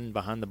 people hiding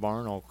behind the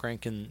barn all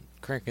cranking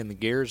the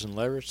gears and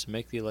levers to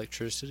make the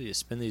electricity to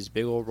spin these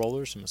big old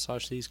rollers and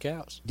massage these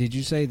cows. Did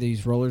you say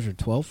these rollers are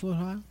 12 foot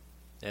high?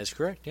 That's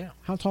correct, yeah.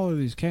 How tall are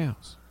these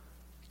cows?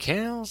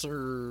 Cows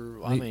are,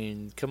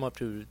 come up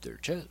to their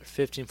chest,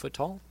 15 foot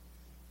tall.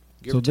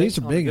 So these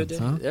are big ones,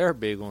 huh? They're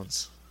big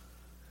ones.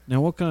 Now,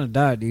 what kind of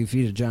diet do you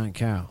feed a giant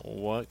cow?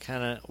 What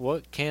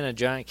can a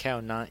giant cow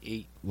not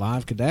eat?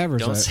 Live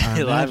cadavers. Don't I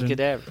say live imagine.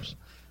 cadavers.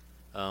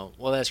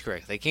 Well, that's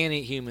correct. They can't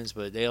eat humans,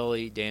 but they'll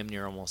eat damn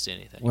near almost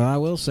anything. Well, I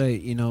will say,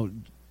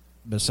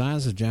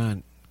 besides the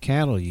giant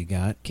cattle you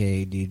got,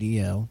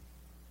 KDDL.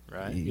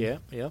 Right, yeah.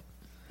 Yep.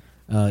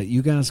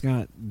 You guys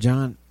got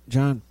giant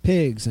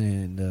pigs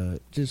and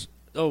just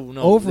no,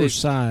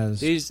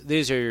 oversized.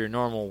 These are your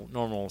normal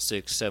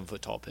 6-7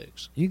 foot tall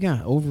pigs. You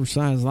got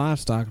oversized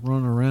livestock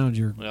running around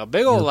your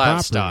big old your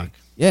livestock.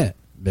 Property. Yeah,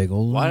 big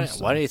old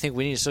livestock. Why do you think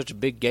we need such a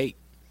big gate?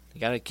 You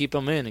got to keep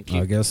them in and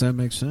keep. I guess that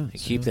makes sense.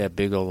 Keep that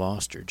big old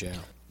ostrich out.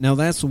 Now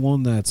that's the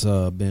one that's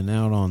been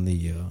out on the.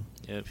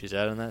 Yep, he's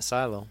out in that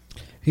silo.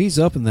 He's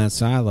up in that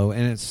silo,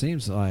 and it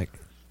seems like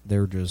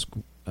they're just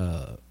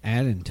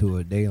adding to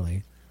it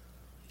daily.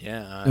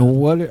 Yeah. And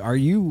what are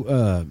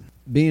you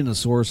being a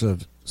source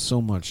of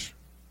so much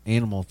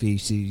animal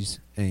feces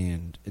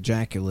and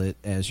ejaculate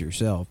as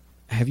yourself?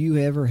 Have you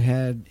ever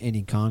had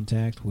any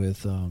contact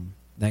with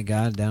that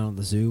guy down at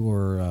the zoo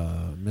or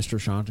Mr.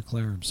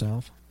 Chanticleer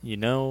himself?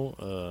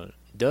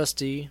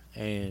 Dusty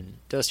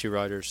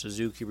Rogers, the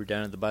zookeeper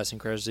down at the Bison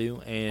Crest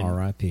Zoo, and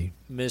R.I.P.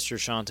 Mr.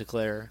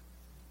 Chanticleer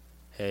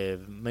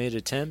have made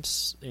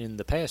attempts in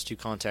the past to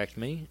contact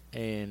me,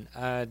 and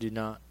I do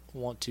not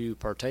want to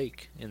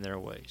partake in their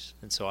ways.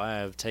 And so I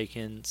have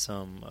taken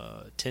some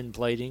tin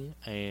plating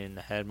and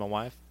had my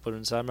wife put it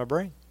inside my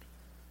brain.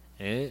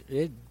 And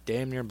it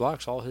damn near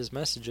blocks all his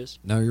messages.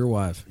 Now, your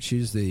wife,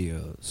 she's the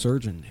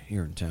surgeon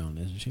here in town,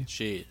 isn't she?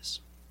 She is.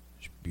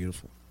 She's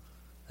beautiful.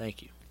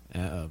 Thank you.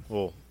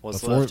 Well,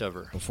 what's left of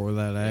her? Before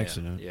that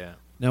accident. Yeah.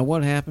 Now,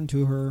 what happened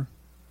to her?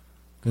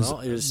 Well,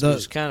 it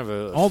was kind of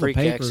a freak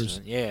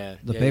accident. Yeah.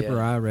 The paper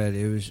I read,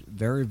 it was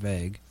very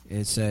vague.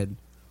 It said,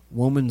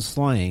 woman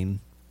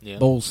slain,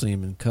 bowl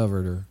semen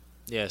covered her.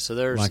 Yeah, so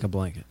there's like a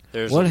blanket.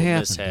 What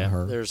happened mishap. to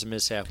her? There's a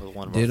mishap with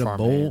one of Did our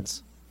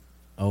farmhands.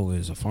 Oh, it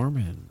was a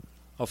farmhand.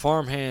 A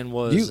farmhand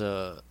was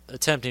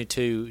attempting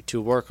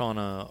to work on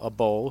a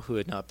bowl who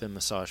had not been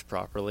massaged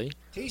properly.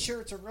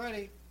 T-shirts are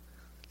ready.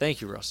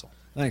 Thank you, Russell.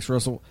 Thanks,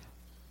 Russell.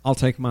 I'll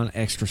take mine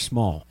extra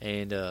small.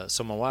 And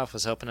so my wife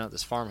was helping out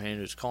this farmhand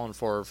who's calling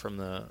for her from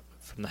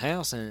the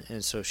house,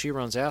 and so she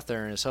runs out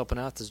there and is helping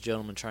out this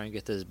gentleman trying to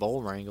get this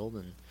bowl wrangled.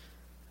 And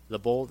the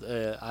bowl,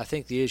 I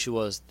think the issue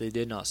was they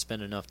did not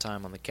spend enough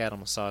time on the cattle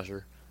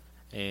massager,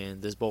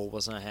 and this bowl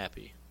wasn't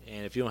happy.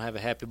 And if you don't have a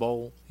happy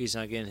bowl, he's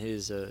not getting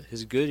his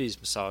goodies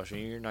massaged,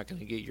 and you're not going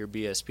to get your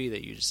BSP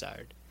that you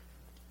desired.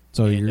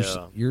 So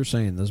you're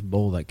saying this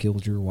bowl that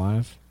killed your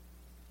wife,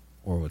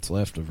 or what's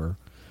left of her,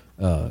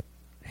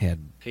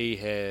 He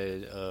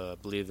had, I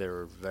believe they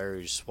were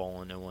very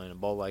swollen, and when a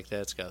ball like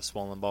that's got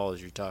swollen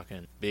balls, you're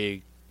talking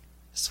big,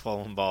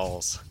 swollen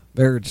balls.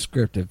 Very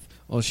descriptive.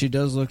 Well, she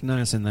does look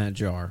nice in that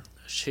jar.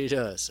 She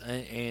does,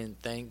 and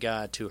thank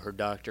God to her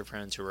doctor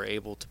friends who were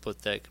able to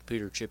put that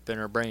computer chip in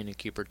her brain and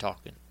keep her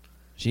talking.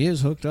 She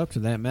is hooked up to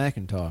that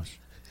Macintosh.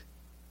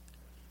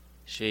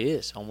 She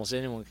is. Almost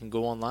anyone can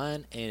go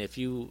online, and if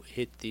you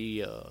hit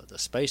the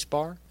space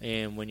bar,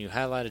 and when you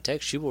highlight a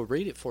text, she will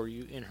read it for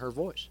you in her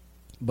voice.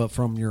 But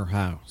from your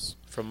house.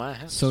 From my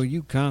house. So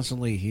you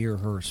constantly hear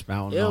her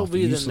spouting It'll off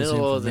be the useless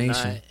middle of the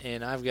information. night,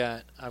 and I've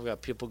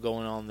got people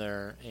going on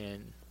there,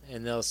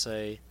 and they'll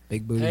say,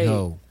 "Big booty hey,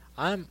 hoe."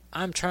 I'm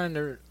trying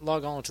to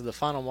log on to the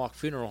Final Walk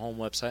Funeral Home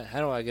website.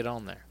 How do I get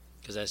on there?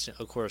 Because that's,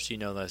 of course,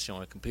 that's the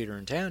only computer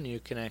in town you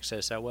can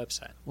access that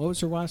website. What was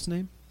her wife's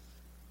name?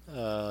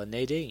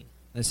 Nadine.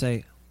 They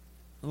say,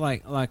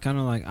 like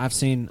I've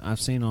seen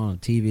on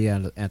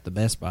TV at the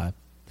Best Buy.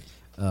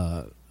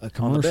 a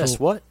commercial. On the best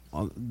what?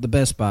 On the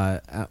Best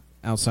Buy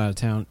outside of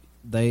town.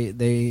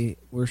 They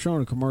were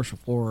showing a commercial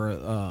for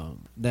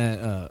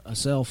a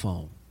cell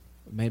phone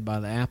made by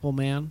the Apple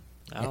man.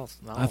 I don't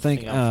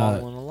think I'm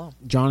following along.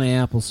 Johnny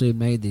Appleseed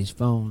made these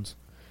phones,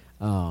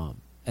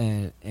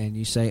 and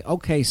you say,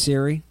 "Okay,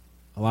 Siri."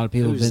 A lot of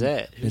people. Who's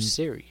that? Who's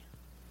Siri?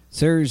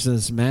 Siri's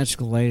this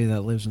magical lady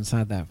that lives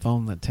inside that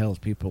phone that tells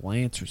people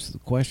answers to the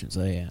questions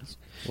they ask.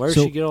 Where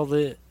does she get all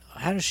the?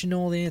 How does she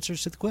know all the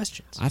answers to the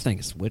questions? I think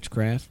it's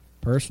witchcraft,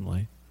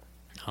 personally.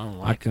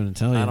 I couldn't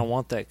tell you. I don't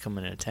want that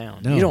coming into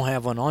town. No. You don't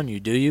have one on you,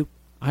 do you?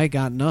 I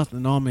got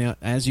nothing on me.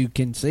 As you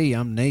can see,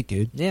 I'm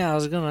naked. Yeah, I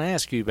was going to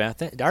ask you about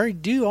that.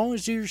 Do you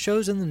always do your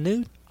shows in the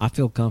nude? I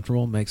feel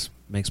comfortable. Makes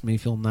me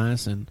feel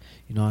nice, and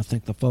I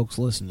think the folks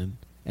listening,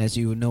 as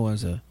you would know,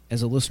 as a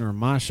listener of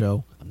my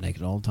show, I'm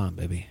naked all the time,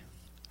 baby.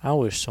 I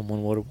wish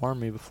someone would have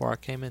warned me before I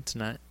came in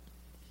tonight.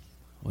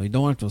 Well, you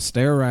don't have to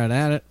stare right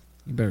at it.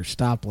 You better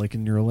stop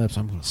licking your lips.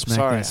 I'm going to smack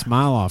Sorry. that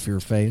smile off your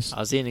face.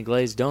 I was eating a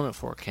glazed donut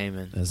before I came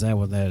in. Is that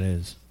what that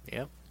is?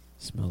 Yep.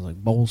 Smells like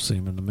bowl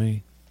semen to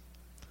me.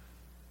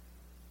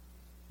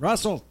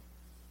 Russell.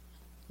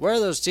 Where are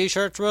those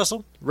T-shirts,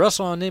 Russell?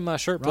 Russell, I need my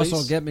shirt, please.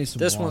 Russell, get me some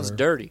This water. one's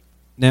dirty.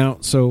 Now,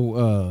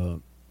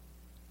 so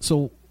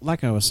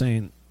like I was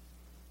saying,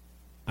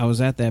 I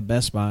was at that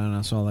Best Buy and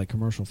I saw that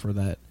commercial for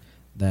that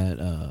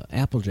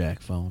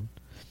Applejack phone,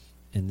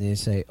 and they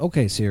say,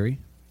 "Okay, Siri,"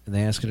 and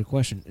they ask it a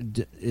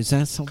question. Is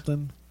that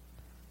something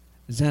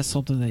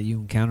that you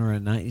encounter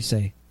at night? You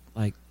say,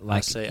 like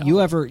say, you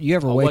ever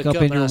wake up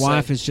and your and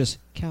wife say, is just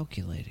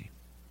calculating,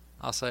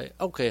 I'll say,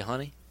 "Okay,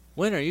 honey,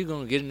 when are you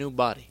going to get a new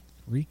body?"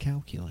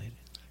 recalculating.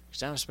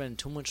 Because I'm spending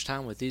too much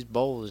time with these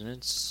bowls, and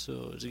it's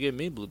giving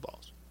me blue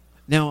balls.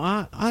 Now,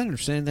 I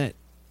understand that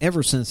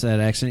ever since that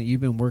accident,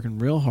 you've been working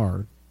real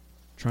hard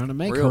trying to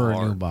make her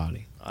a new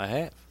body. I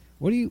have.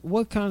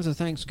 What kinds of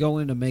things go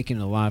into making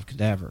a live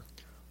cadaver?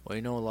 Well,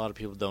 a lot of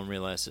people don't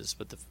realize this,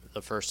 but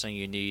the first thing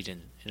you need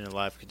in a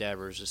live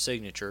cadaver is a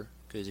signature,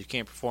 because you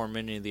can't perform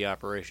any of the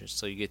operations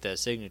until you get that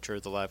signature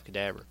of the live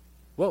cadaver.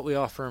 What we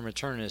offer in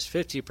return is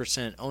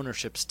 50%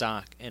 ownership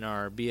stock in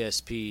our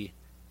BSP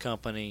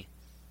company,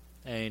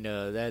 and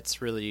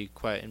that's really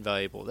quite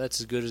invaluable. That's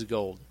as good as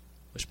gold.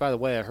 Which, by the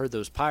way, I heard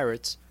those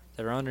pirates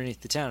that are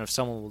underneath the town have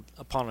stumbled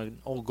upon an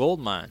old gold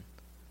mine.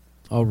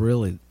 Oh,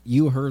 really?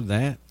 You heard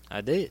that?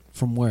 I did.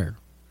 From where?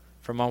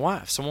 From my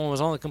wife. Someone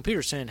was on the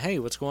computer saying, "Hey,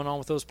 what's going on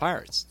with those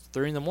pirates?"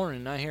 3 in the morning,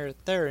 and I hear it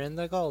there in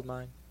the gold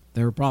mine.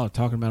 They were probably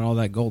talking about all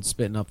that gold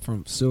spitting up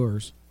from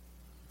sewers.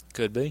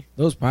 Could be.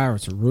 Those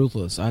pirates are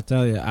ruthless. I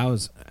tell you, I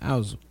was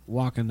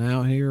walking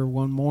out here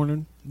one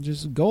morning,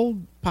 just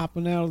gold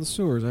popping out of the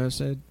sewers. I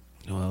said,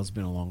 "Well, it's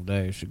been a long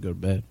day. I should go to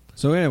bed."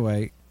 So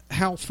anyway,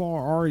 how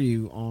far are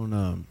you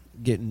on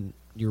getting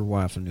your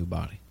wife a new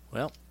body?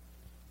 Well,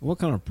 what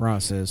kind of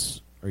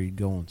process are you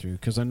going through?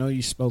 Because I know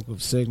you spoke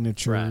of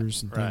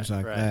signatures and things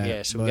like that.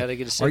 Yeah, so we got to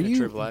get a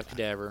signature of live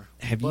cadaver.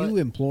 Have you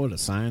employed a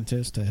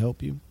scientist to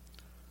help you?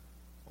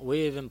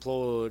 We have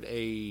employed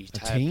a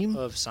team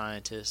of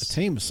scientists. A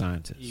team of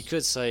scientists. You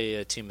could say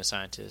a team of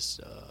scientists.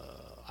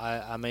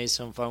 I made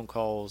some phone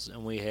calls,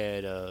 and we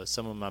had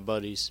some of my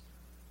buddies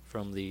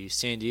from the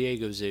San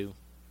Diego Zoo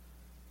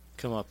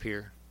come up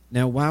here.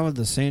 Now, why would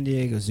the San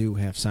Diego Zoo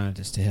have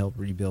scientists to help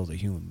rebuild a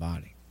human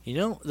body?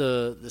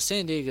 The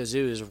San Diego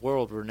Zoo is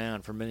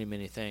world-renowned for many,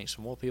 many things.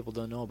 And what people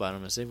don't know about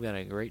them is they've got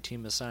a great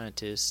team of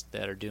scientists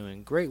that are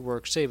doing great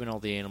work saving all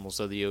the animals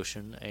of the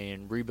ocean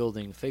and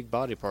rebuilding fake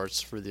body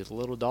parts for the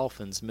little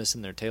dolphins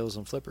missing their tails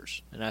and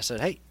flippers. And I said,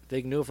 hey, if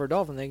they can do it for a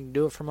dolphin, they can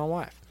do it for my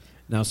wife.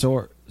 Now,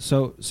 so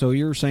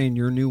you're saying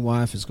your new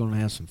wife is going to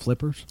have some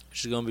flippers?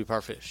 She's going to be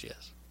parfish,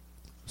 yes.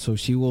 So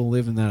she will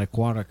live in that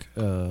aquatic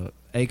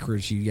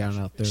acreage you got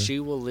out there? She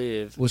will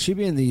live. Will she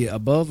be in the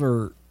above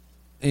or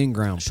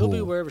in-ground She'll pool?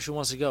 be wherever she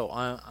wants to go.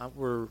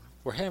 We're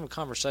having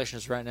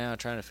conversations right now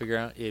trying to figure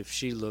out if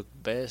she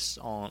looked best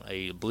on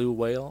a blue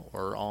whale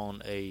or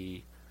on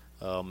a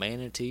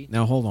manatee.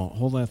 Now,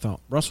 hold that thought.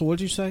 Russell,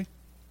 what'd you say?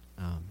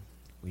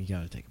 We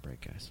got to take a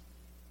break, guys.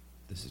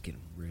 This is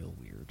getting real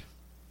weird.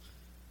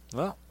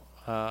 Well,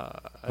 all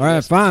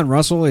right, fine,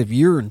 Russell, if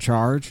you're in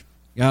charge.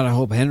 Gotta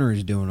hope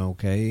Henry's doing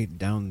okay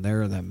down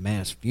there at that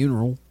mass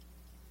funeral.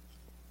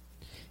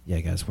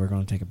 Yeah, guys, we're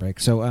going to take a break.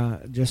 So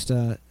just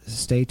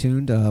stay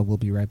tuned. We'll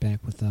be right back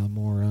with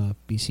more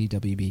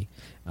BCWB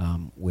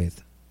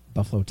with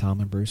Buffalo Tom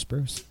and Bruce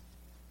Spruce.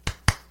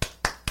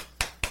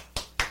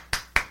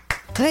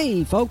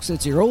 Hey, folks,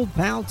 it's your old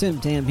pal Tim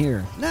Tam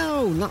here.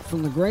 No, not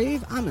from the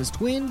grave. I'm his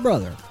twin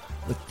brother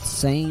with the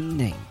same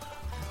name.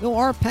 Though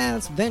our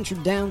paths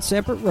ventured down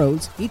separate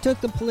roads, he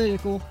took the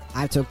political,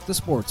 I took the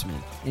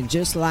sportsman. And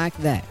just like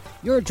that,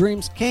 your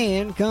dreams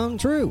can come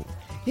true.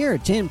 Here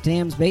at Tim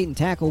Tam's Bait and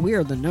Tackle, we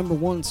are the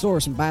 #1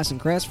 source in Bison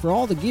Crest for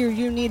all the gear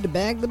you need to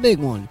bag the big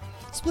one.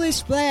 Splish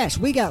splash,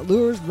 we got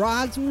lures,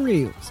 rods, and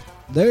reels.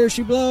 There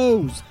she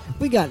blows.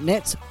 We got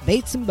nets,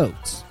 baits, and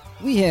boats.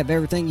 We have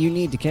everything you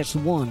need to catch the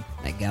one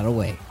that got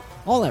away.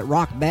 All at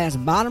rock bass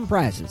bottom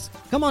prices.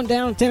 Come on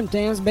down to Tim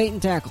Tam's Bait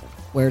and Tackle,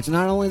 where it's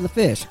not only the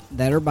fish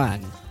that are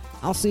biting.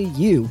 I'll see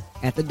you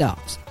at the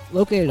docks,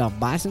 located off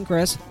Bison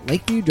Crest,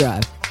 Lakeview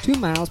Drive, 2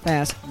 miles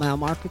past mile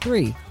marker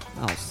 3.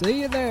 I'll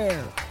see you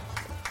there.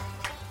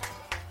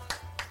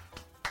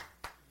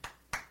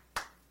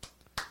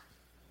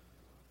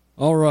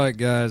 All right,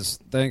 guys.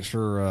 Thanks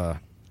for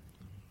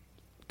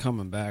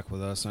coming back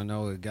with us. I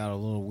know it got a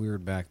little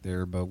weird back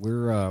there, but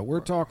we're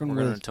talking We're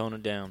with going to tone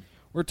it down.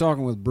 we're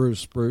talking with Bruce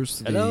Spruce,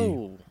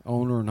 Hello. the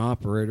owner and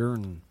operator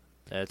and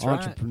That's right.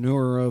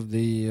 entrepreneur of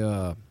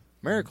the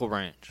Miracle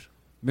Ranch.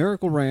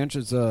 Miracle Ranch.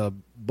 It's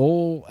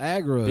Bull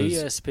Agro.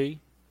 BSP.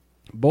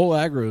 Bull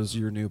Agro is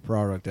your new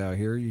product out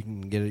here. You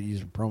can get it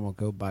using promo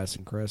code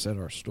BisonCrest at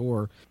our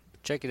store.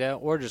 Check it out,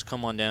 or just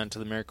come on down to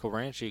the Miracle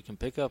Ranch. You can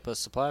pick up a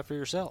supply for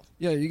yourself.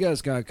 Yeah, you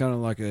guys got kind of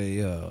like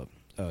a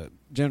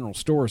general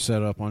store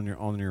set up on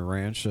your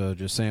ranch,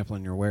 just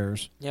sampling your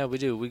wares. Yeah, we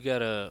do. We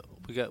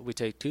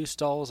take 2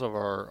 stalls of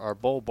our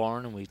bull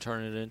barn and we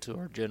turn it into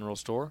our general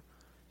store.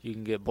 You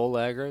can get bull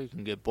agro, you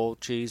can get bull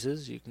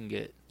cheeses, you can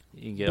get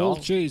Bull all.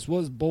 cheese.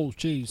 What does bull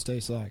cheese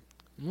taste like?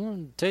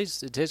 It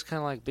tastes kind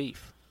of like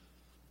beef.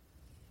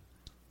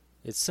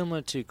 It's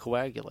similar to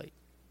coagulate.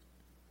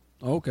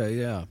 Okay,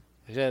 yeah.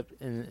 Except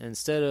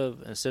instead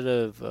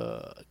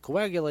of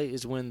coagulate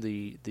is when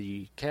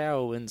the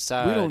cow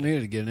inside. We don't need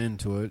to get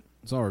into it.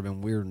 It's already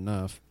been weird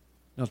enough.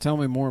 Now tell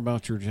me more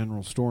about your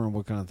general store and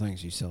what kind of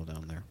things you sell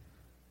down there.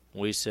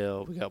 We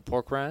got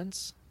pork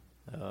rinds.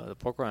 The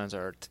pork rinds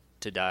are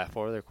to die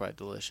for. They're quite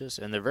delicious,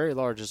 and they're very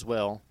large as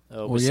well.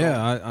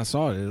 I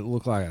saw it. It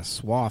looked like a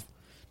swath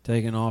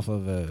taken off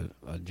of a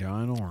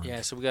giant orange.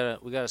 Yeah, so we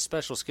got a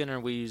special skinner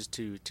we use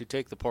to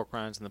take the pork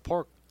rinds and the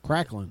pork.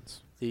 Cracklins.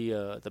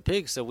 The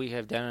pigs that we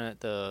have down at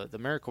the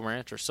Miracle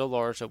Ranch are so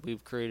large that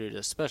we've created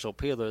a special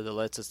peeler that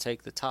lets us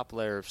take the top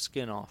layer of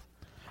skin off.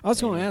 I was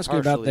going to ask you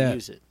about that.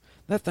 Use it.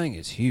 That thing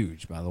is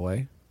huge, by the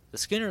way. The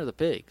skinner of the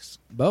pigs.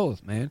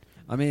 Both, man.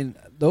 I mean,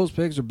 those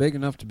pigs are big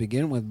enough to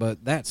begin with,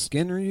 but that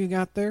skinner you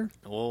got there,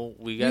 Well,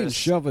 we you got can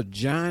shove a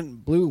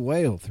giant blue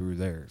whale through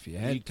there if you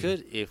had to. You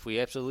could, if we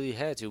absolutely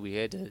had to. We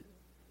had to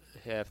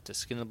have to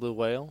skin the blue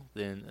whale,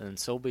 and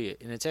so be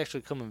it. And it's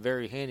actually coming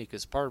very handy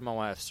because part of my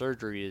wife's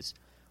surgery is.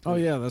 Oh,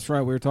 yeah, that's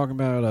right. We were talking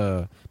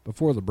about,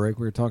 before the break,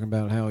 we were talking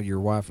about how your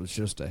wife was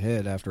just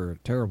ahead after a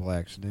terrible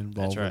accident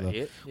involved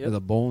with a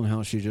bull and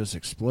how she just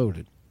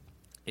exploded.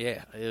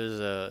 Yeah, it was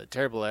a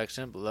terrible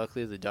accident, but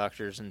luckily the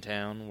doctors in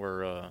town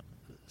were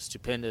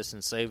stupendous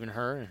in saving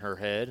her and her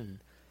head. And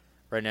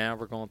right now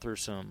we're going through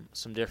some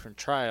different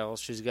trials.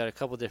 She's got a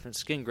couple different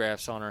skin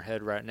grafts on her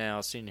head right now,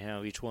 seeing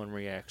how each one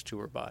reacts to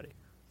her body.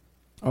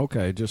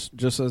 Okay,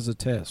 just as a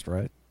test,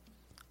 right?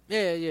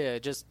 Yeah,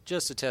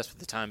 just a test for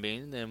the time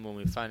being. And then when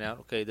we find out,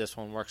 okay, this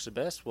one works the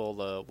best,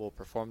 we'll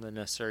perform the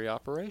necessary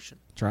operation.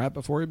 Try it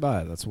before you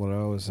buy it. That's what I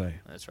always say.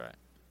 That's right.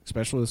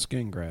 Especially with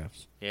skin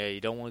grafts. Yeah, you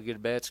don't want to get a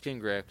bad skin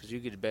graft because you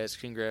get a bad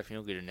skin graft and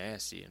you'll get a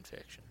nasty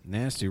infection.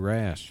 Nasty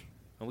rash.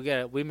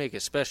 And we make a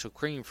special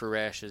cream for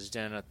rashes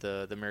down at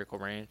the Miracle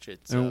Ranch.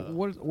 It's and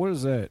what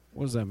is that?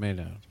 What is that made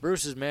out of?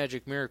 Bruce's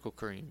Magic Miracle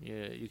Cream.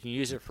 Yeah, you can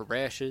use it for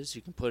rashes.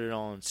 You can put it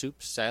on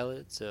soups,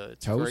 salads.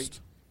 It's Toast? great.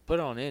 Put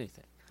it on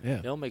anything. Yeah.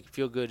 It'll make you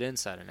feel good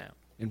inside and out.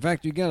 In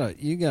fact, you got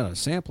a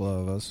sample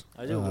of us.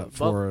 I do.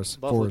 For us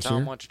Buffalo Tom,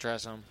 here. why don't you try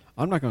some?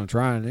 I'm not going to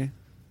try any.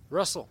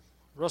 Russell,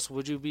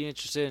 would you be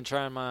interested in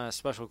trying my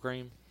special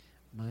cream?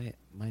 My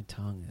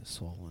tongue is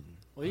swollen.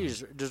 Well, you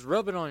just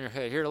rub it on your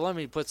head. Here, let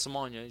me put some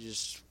on you.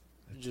 Just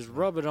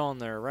rub it on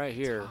there, right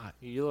here. Hot.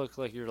 You look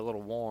like you're a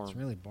little warm. It's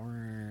really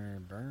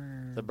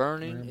burn. The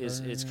burning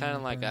it's kind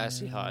of like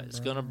icy hot.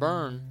 It's gonna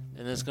burn,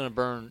 and it's gonna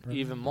burn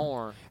even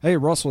more. Hey,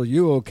 Russell,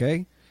 you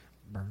okay?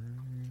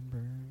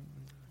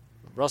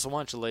 Russell, why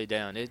don't you lay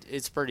down?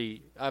 It's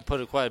pretty. I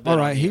put it quite a bit. All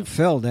right, on he you.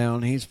 fell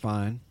down. He's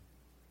fine.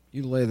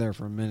 You lay there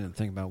for a minute and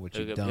think about what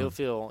you've done. He'll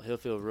feel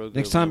real good.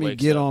 Next when time he you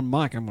wakes get up. on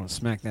mic, I'm going to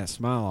smack that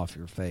smile off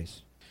your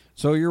face.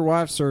 So your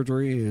wife's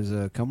surgery is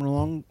coming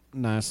along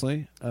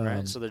nicely.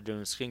 Right, so they're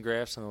doing skin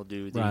grafts, and they'll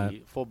do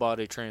the full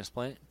body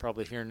transplant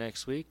probably here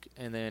next week,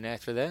 and then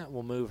after that,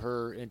 we'll move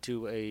her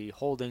into a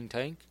holding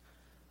tank,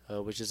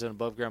 which is an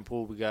above ground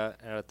pool we got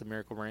out at the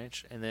Miracle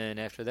Ranch, and then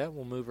after that,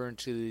 we'll move her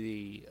into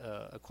the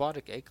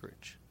aquatic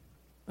acreage.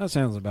 That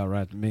sounds about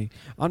right to me.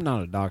 I'm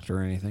not a doctor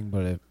or anything,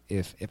 but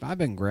if I've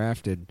been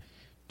grafted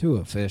to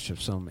a fish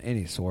of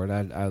any sort,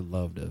 I'd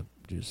love to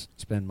just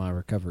spend my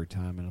recovery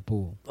time in a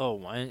pool.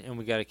 Oh, and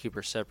we got to keep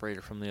her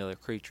separated from the other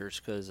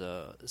creatures because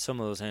some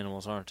of those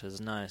animals aren't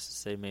as nice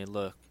as they may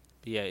look.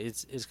 But yeah,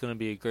 it's going to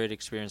be a great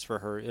experience for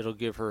her. It'll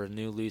give her a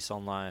new lease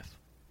on life,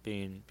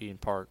 being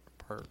part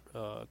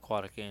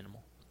aquatic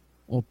animal.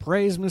 Well,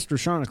 praise Mr.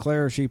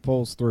 Chanticleer, she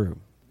pulls through.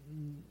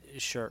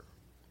 Sure.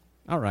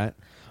 All right.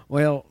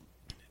 Well,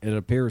 it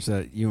appears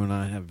that you and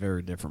I have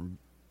very different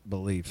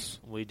beliefs.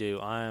 We do.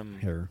 I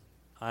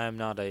am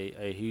not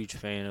a huge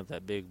fan of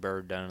that big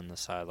bird down in the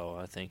silo.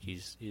 I think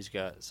he's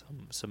got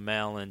some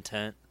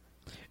malintent.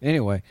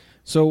 Anyway,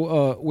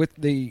 so with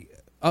the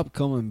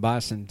upcoming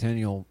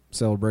bicentennial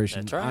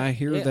celebration, That's right. I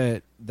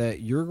hear that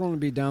you're going to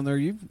be down there.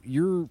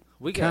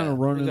 kind of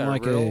running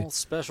like a real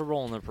special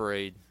role in the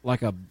parade,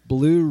 like a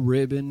blue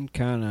ribbon,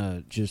 kind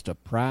of just a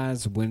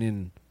prize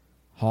winning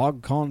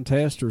hog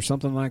contest or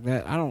something like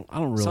that. I don't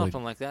really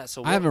something like that.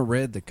 So I haven't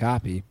read the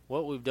copy.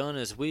 What we've done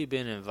is we've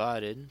been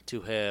invited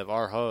to have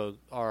our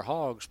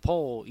hogs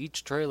pull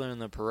each trailer in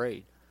the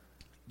parade.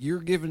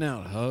 You're giving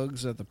out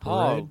hugs at the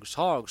parade?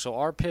 Hogs. So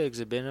our pigs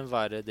have been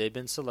invited. They've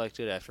been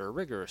selected after a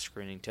rigorous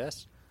screening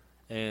test.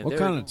 And what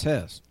kind of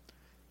test?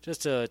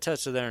 Just a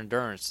test of their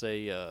endurance.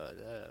 They,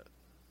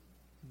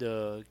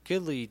 the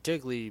Kiddly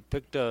Tiggly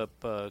picked up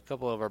a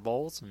couple of our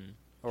bulls,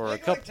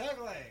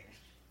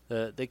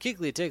 the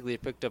Kiggly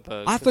Tiggly picked up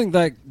a. I think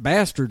that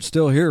bastard's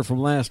still here from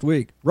last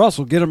week.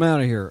 Russell, get him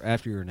out of here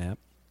after your nap.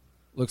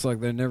 Looks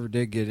like they never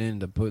did get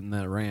into putting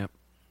that ramp.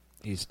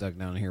 He's stuck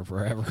down here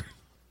forever.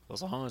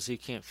 As long as he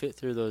can't fit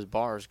through those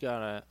bars,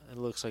 it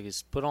looks like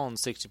he's put on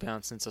 60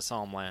 pounds since I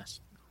saw him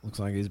last. Looks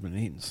like he's been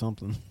eating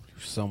something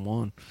or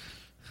someone.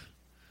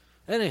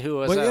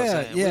 Anywho, as I was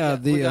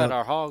saying, we got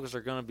our hogs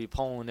are going to be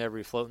pulling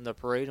every float in the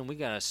parade, and we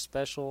got a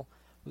special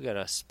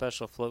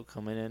float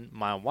coming in.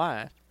 My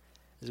wife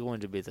is going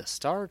to be the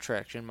star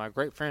attraction. My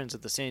great friends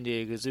at the San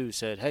Diego Zoo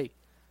said, "Hey,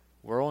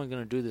 we're only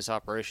going to do this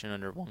operation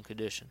under one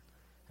condition."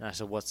 And I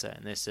said, "What's that?"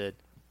 And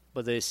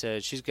they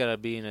said she's got to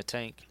be in a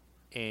tank.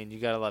 And you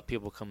got to let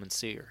people come and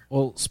see her.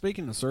 Well,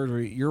 speaking of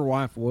surgery, your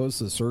wife was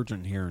the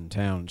surgeon here in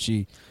town.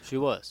 She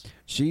was.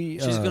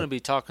 She's going to be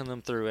talking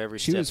them through every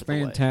step of the way.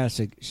 She was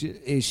fantastic.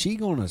 Is she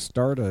going to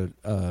start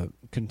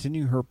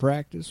continue her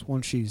practice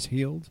once she's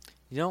healed?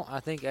 I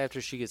think after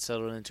she gets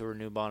settled into her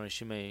new body,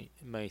 she may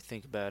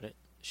think about it.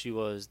 She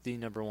was the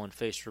 #1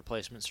 face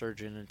replacement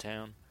surgeon in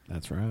town.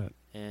 That's right.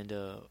 And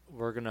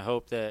we're going to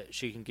hope that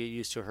she can get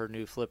used to her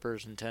new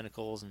flippers and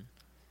tentacles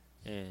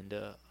and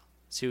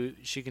see what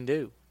she can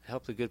do.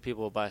 Help the good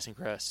people of Bison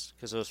Crest,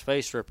 because those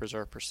face rippers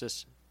are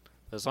persistent.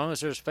 As long as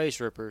there's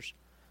face rippers,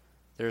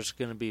 there's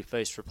going to be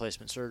face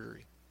replacement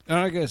surgery.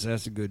 I guess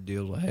that's a good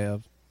deal to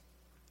have.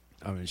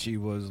 I mean, she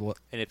was.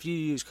 And if you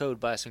use code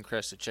Bison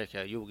Crest at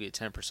checkout, you will get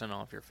 10%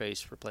 off your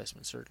face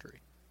replacement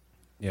surgery.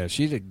 Yeah,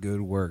 she did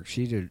good work.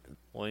 She did.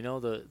 Well,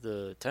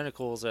 the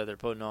tentacles that they're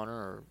putting on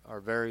her are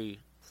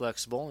very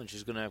flexible, and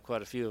she's going to have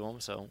quite a few of them,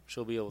 so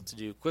she'll be able to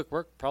do quick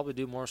work, probably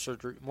do more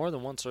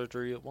than one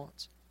surgery at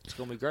once. It's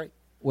going to be great.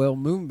 Well,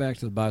 moving back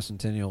to the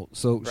bicentennial,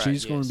 so right,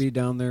 she's going to be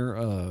down there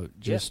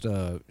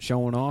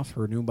showing off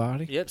her new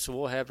body? Yep, so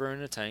we'll have her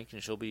in a tank,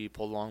 and she'll be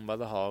pulled along by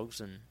the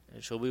hogs, and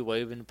she'll be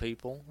waving to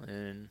people,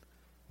 and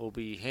we'll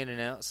be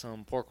handing out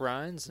some pork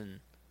rinds and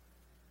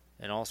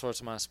all sorts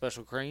of my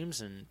special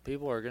creams, and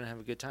people are going to have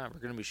a good time. We're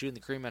going to be shooting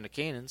the cream out of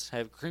cannons,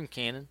 have a cream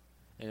cannon,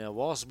 and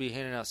we'll also be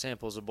handing out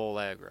samples of bull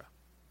agra.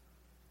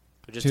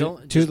 But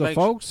to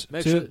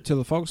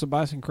the folks of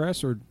Bison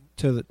Crest, or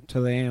to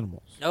the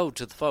animals? No,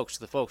 to the folks.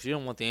 You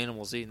don't want the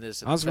animals eating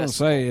this. I was going to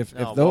say if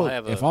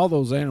all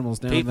those animals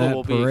down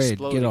that parade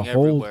get a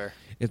hold,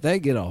 if they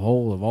get a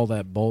hold of all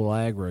that bull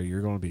agra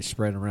you're going to be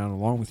spreading around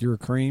along with your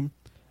cream,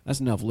 that's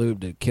enough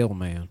lube to kill a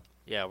man.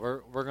 Yeah,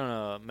 we're going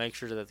to make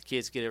sure that the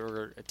kids get it.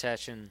 We're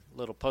attaching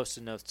little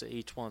Post-it notes to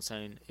each one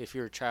saying, "If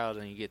you're a child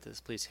and you get this,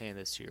 please hand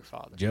this to your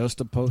father." Just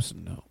a Post-it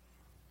note.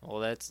 Well,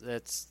 that's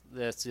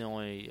the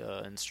only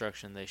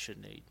instruction they should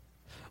need.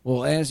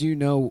 Well, as you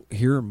know,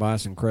 here in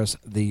Bison Crest,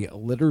 the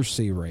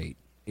literacy rate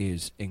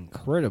is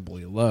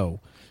incredibly low.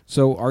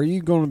 So are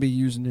you going to be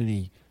using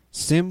any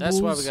symbols?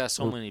 That's why we got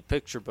so many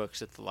picture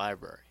books at the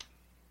library.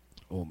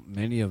 Well,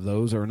 many of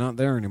those are not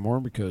there anymore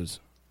because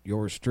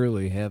yours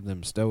truly have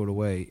them stowed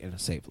away in a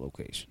safe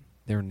location.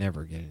 They're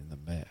never getting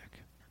them back.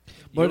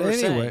 But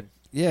anyway,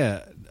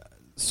 yeah,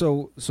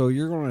 so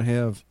you're going to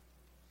have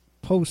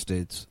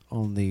Post-its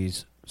on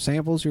these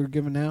samples you're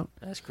giving out?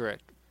 That's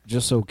correct.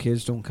 Just so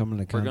kids don't come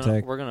into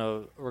contact. We're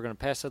gonna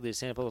pass out these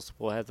samples.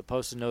 We'll have the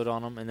Post-it note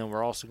on them, and then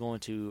we're also going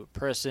to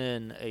press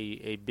in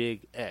a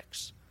big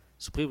X,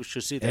 so people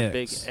should see that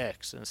big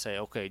X and say,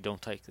 "Okay,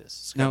 don't take this.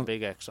 It's got a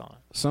big X on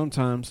it."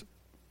 Sometimes,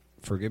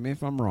 forgive me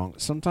if I'm wrong.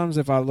 Sometimes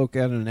if I look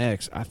at an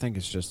X, I think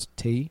it's just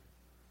a T.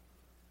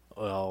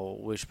 Well,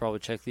 we should probably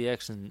check the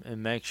X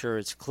and make sure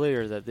it's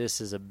clear that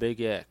this is a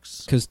big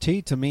X. Because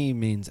T to me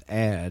means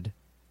add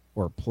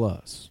or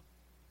plus.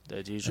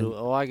 That usually,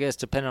 I guess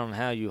depending on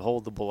how you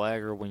hold the bull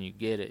agra when you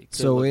get it, it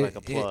could look like a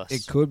plus.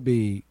 It could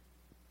be.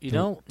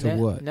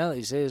 What? Now that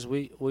he says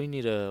we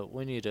need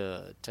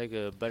to take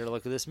a better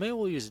look at this. Maybe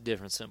we'll use a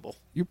different symbol.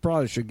 You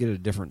probably should get a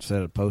different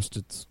set of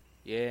Post-its.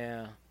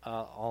 Yeah,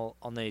 I'll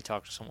need to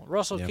talk to someone.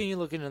 Russell, Can you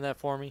look into that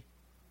for me?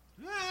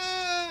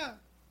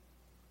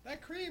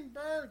 That cream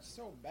burns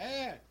so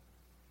bad.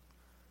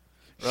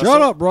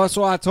 Shut up,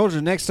 Russell. I told you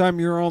next time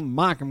you're on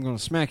the mic, I'm going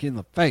to smack you in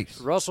the face.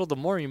 Russell, the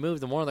more you move,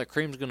 the more that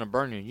cream's going to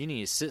burn you. You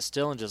need to sit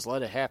still and just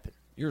let it happen.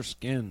 Your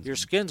skin's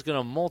going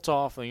to molt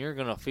off, and you're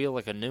going to feel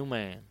like a new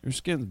man. Your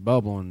skin's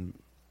bubbling.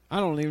 I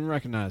don't even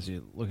recognize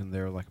you looking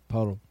there like a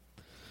puddle.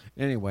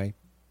 Anyway,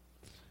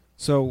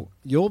 so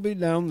you'll be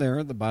down there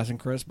at the Bison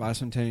Crest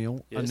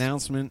Bicentennial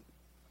announcement.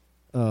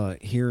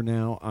 Here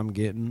now, I'm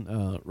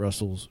getting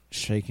Russell's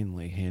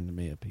shakingly handing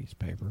me a piece of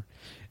paper.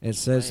 It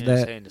says that.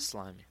 His hand is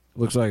slimy.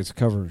 Looks like it's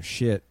covered in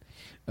shit.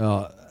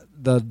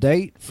 The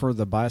date for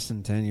the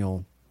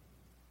bicentennial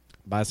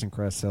Bison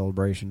Crest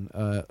celebration,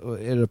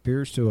 it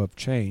appears to have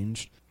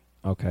changed.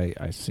 Okay,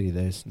 I see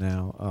this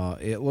now.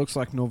 It looks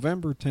like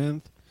November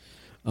 10th,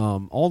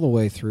 all the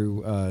way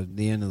through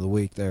the end of the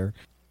week there.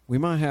 We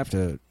might have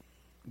to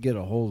get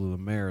a hold of the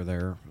mayor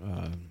there.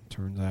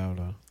 Turns out...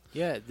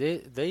 yeah,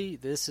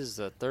 this is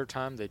the third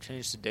time they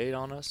changed the date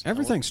on us.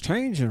 Everything's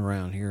changing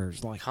around here.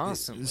 It's like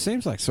constantly. It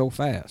seems like so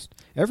fast.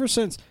 Ever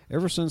since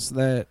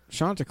that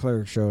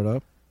Chanticleer showed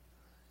up.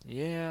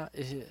 Yeah,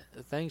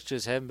 things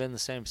just haven't been the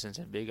same since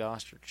that big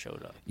ostrich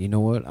showed up. You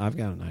know what? I've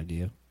got an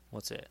idea.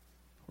 What's that?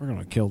 We're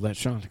gonna kill that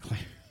Chanticleer.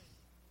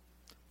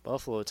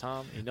 Buffalo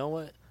Tom, you know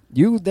what?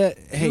 You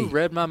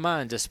read my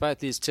mind despite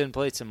these 10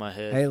 plates in my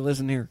head. Hey,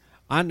 listen here.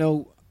 I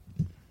know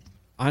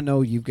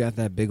you've got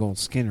that big old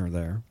Skinner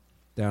there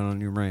down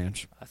on your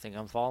ranch. I think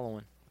I'm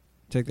following.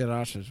 Take that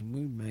ostrich and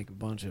we make a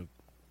bunch of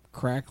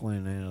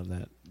crackling out of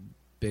that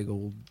big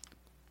old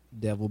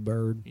devil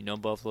bird. You know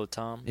Buffalo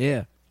Tom?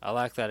 Yeah. I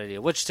like that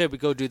idea. What you say we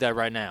go do that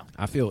right now?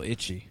 I feel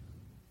itchy.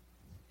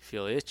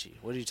 Feel itchy?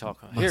 What are you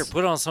talking about? Here,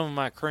 put on some of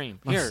my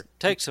cream. Here,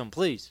 take some,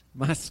 please.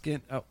 My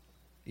skin... Oh,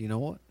 you know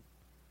what?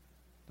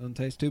 Doesn't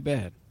taste too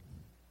bad.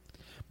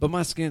 But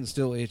my skin's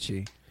still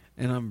itchy,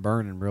 and I'm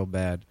burning real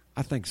bad.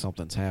 I think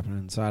something's happening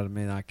inside of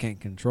me that I can't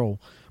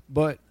control.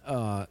 But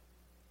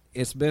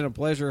it's been a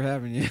pleasure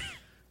having you.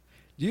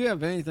 Do you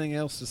have anything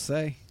else to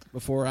say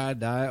before I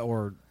die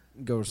or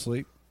go to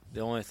sleep? The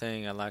only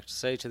thing I'd like to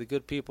say to the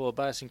good people of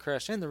Bison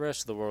Crest and the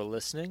rest of the world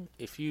listening,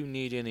 if you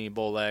need any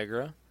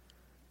Bullagra,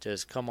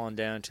 just come on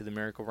down to the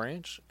Miracle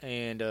Ranch,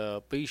 and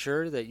be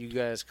sure that you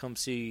guys come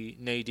see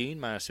Nadine,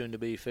 my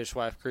soon-to-be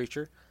fishwife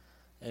creature,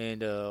 and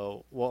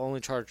we'll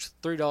only charge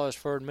 $3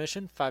 for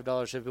admission,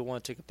 $5 if you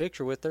want to take a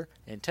picture with her,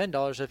 and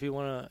 $10 if you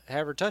want to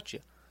have her touch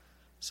you.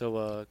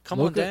 So come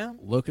on down.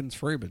 Looking's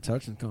free, but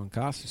touching's going to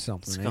cost you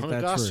something. It's going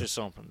to cost you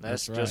something.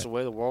 That's right. Just the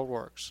way the world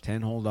works.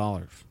 $10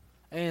 whole.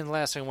 And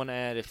last thing I want to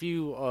add, if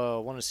you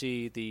want to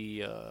see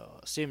the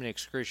semen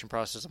excretion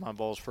process of my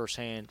bulls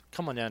firsthand,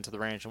 come on down to the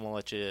ranch and we'll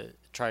let you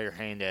try your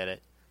hand at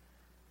it.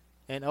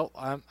 And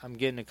I'm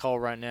getting a call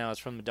right now. It's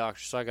from the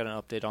doctor, so I got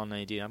an update on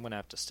Nadine. I'm going to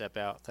have to step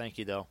out. Thank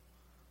you, though.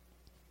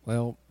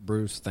 Well,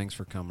 Bruce, thanks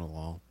for coming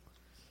along.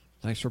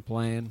 Thanks for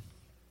playing.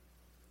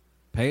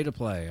 Pay to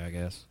play, I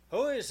guess.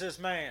 Who is this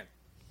man?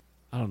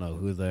 I don't know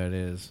who that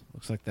is.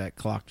 Looks like that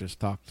clock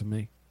just talked to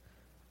me.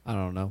 I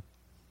don't know.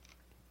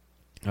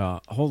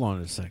 Hold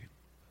on a second.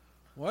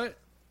 What?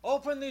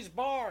 Open these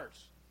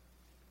bars.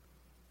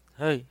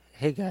 Hey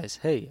guys.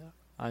 Hey,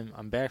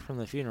 I'm back from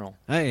the funeral.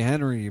 Hey,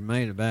 Henry, you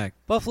made it back.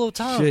 Buffalo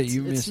Tom. Shit,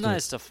 you missed It's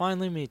nice to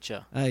finally meet you.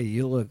 Hey,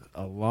 you look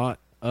a lot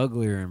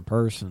uglier in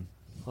person.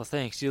 Well,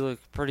 thanks. You look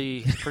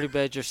pretty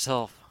bad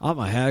yourself. I'm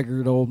a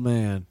haggard old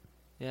man.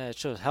 Yeah, it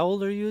shows. How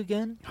old are you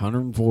again?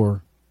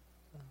 104.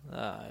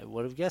 I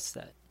would have guessed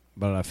that.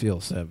 But I feel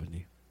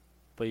 70.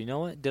 But you know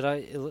what?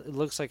 It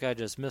looks like I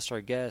just missed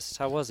our guest.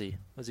 How was he?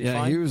 Was he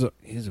fine? fine?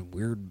 He's a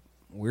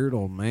weird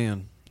old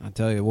man. I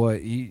tell you what,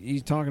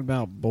 he's talking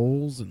about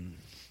bulls and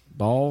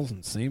balls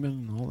and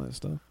semen and all that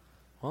stuff.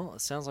 Well,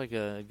 it sounds like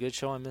a good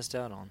show I missed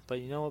out on. But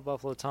you know what,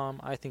 Buffalo Tom?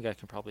 I think I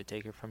can probably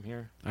take it from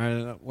here.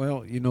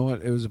 Well, you know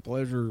what? It was a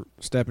pleasure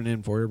stepping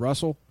in for you.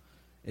 Russell,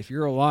 if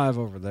you're alive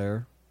over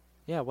there.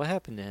 Yeah, what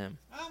happened to him?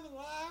 I'm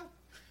alive.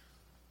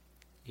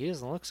 He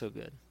doesn't look so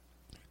good.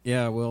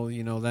 Yeah, well,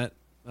 you know that...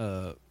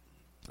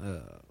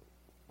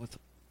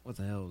 what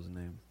the hell is his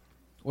name?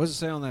 What does it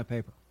say on that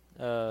paper?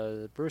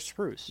 Bruce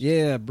Spruce.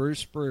 Yeah, Bruce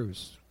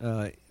Spruce.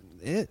 That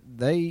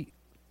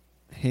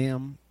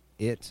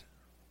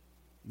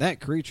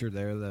creature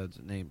there that's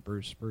named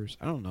Bruce Spruce,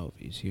 I don't know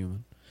if he's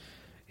human.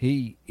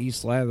 He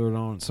slathered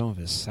on some of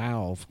his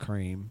salve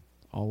cream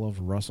all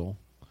over Russell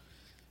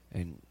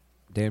and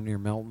damn near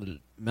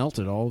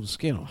melted all of the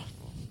skin off.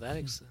 That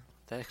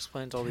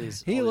explains all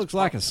these. He looks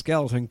like a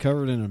skeleton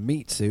covered in a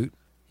meat suit.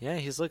 Yeah,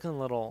 he's looking a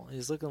little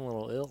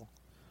ill.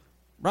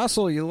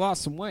 Russell, you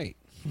lost some weight.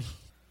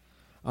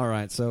 All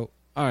right,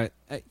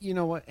 you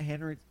know what,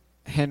 Henry,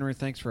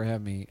 thanks for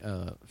having me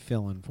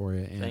fill in for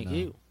you. And, thank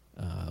you.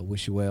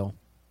 Wish you well.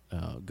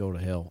 Go to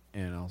hell,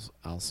 and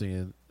I'll see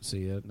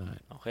you at night.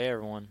 Okay,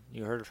 everyone,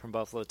 you heard it from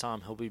Buffalo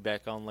Tom. He'll be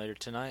back on later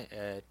tonight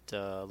at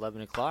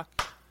 11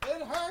 o'clock.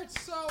 It hurts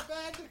so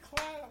bad to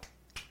clap.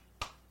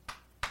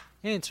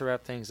 And to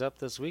wrap things up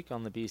this week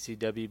on the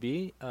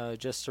BCWB,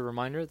 just a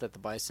reminder that the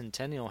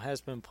Bicentennial has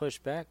been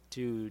pushed back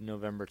to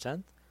November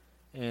 10th,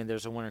 and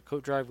there's a winter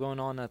coat drive going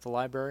on at the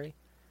library.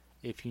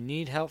 If you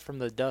need help from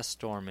the dust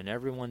storm, and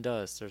everyone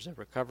does, there's a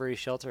recovery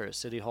shelter at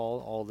City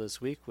Hall all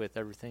this week with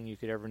everything you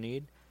could ever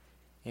need.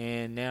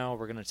 And now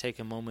we're going to take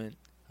a moment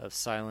of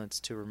silence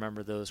to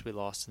remember those we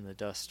lost in the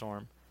dust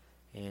storm.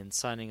 And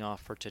signing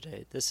off for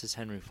today, this is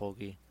Henry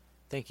Folge.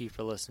 Thank you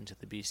for listening to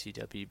the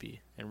BCWB,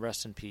 and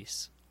rest in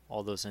peace,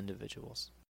 all those individuals.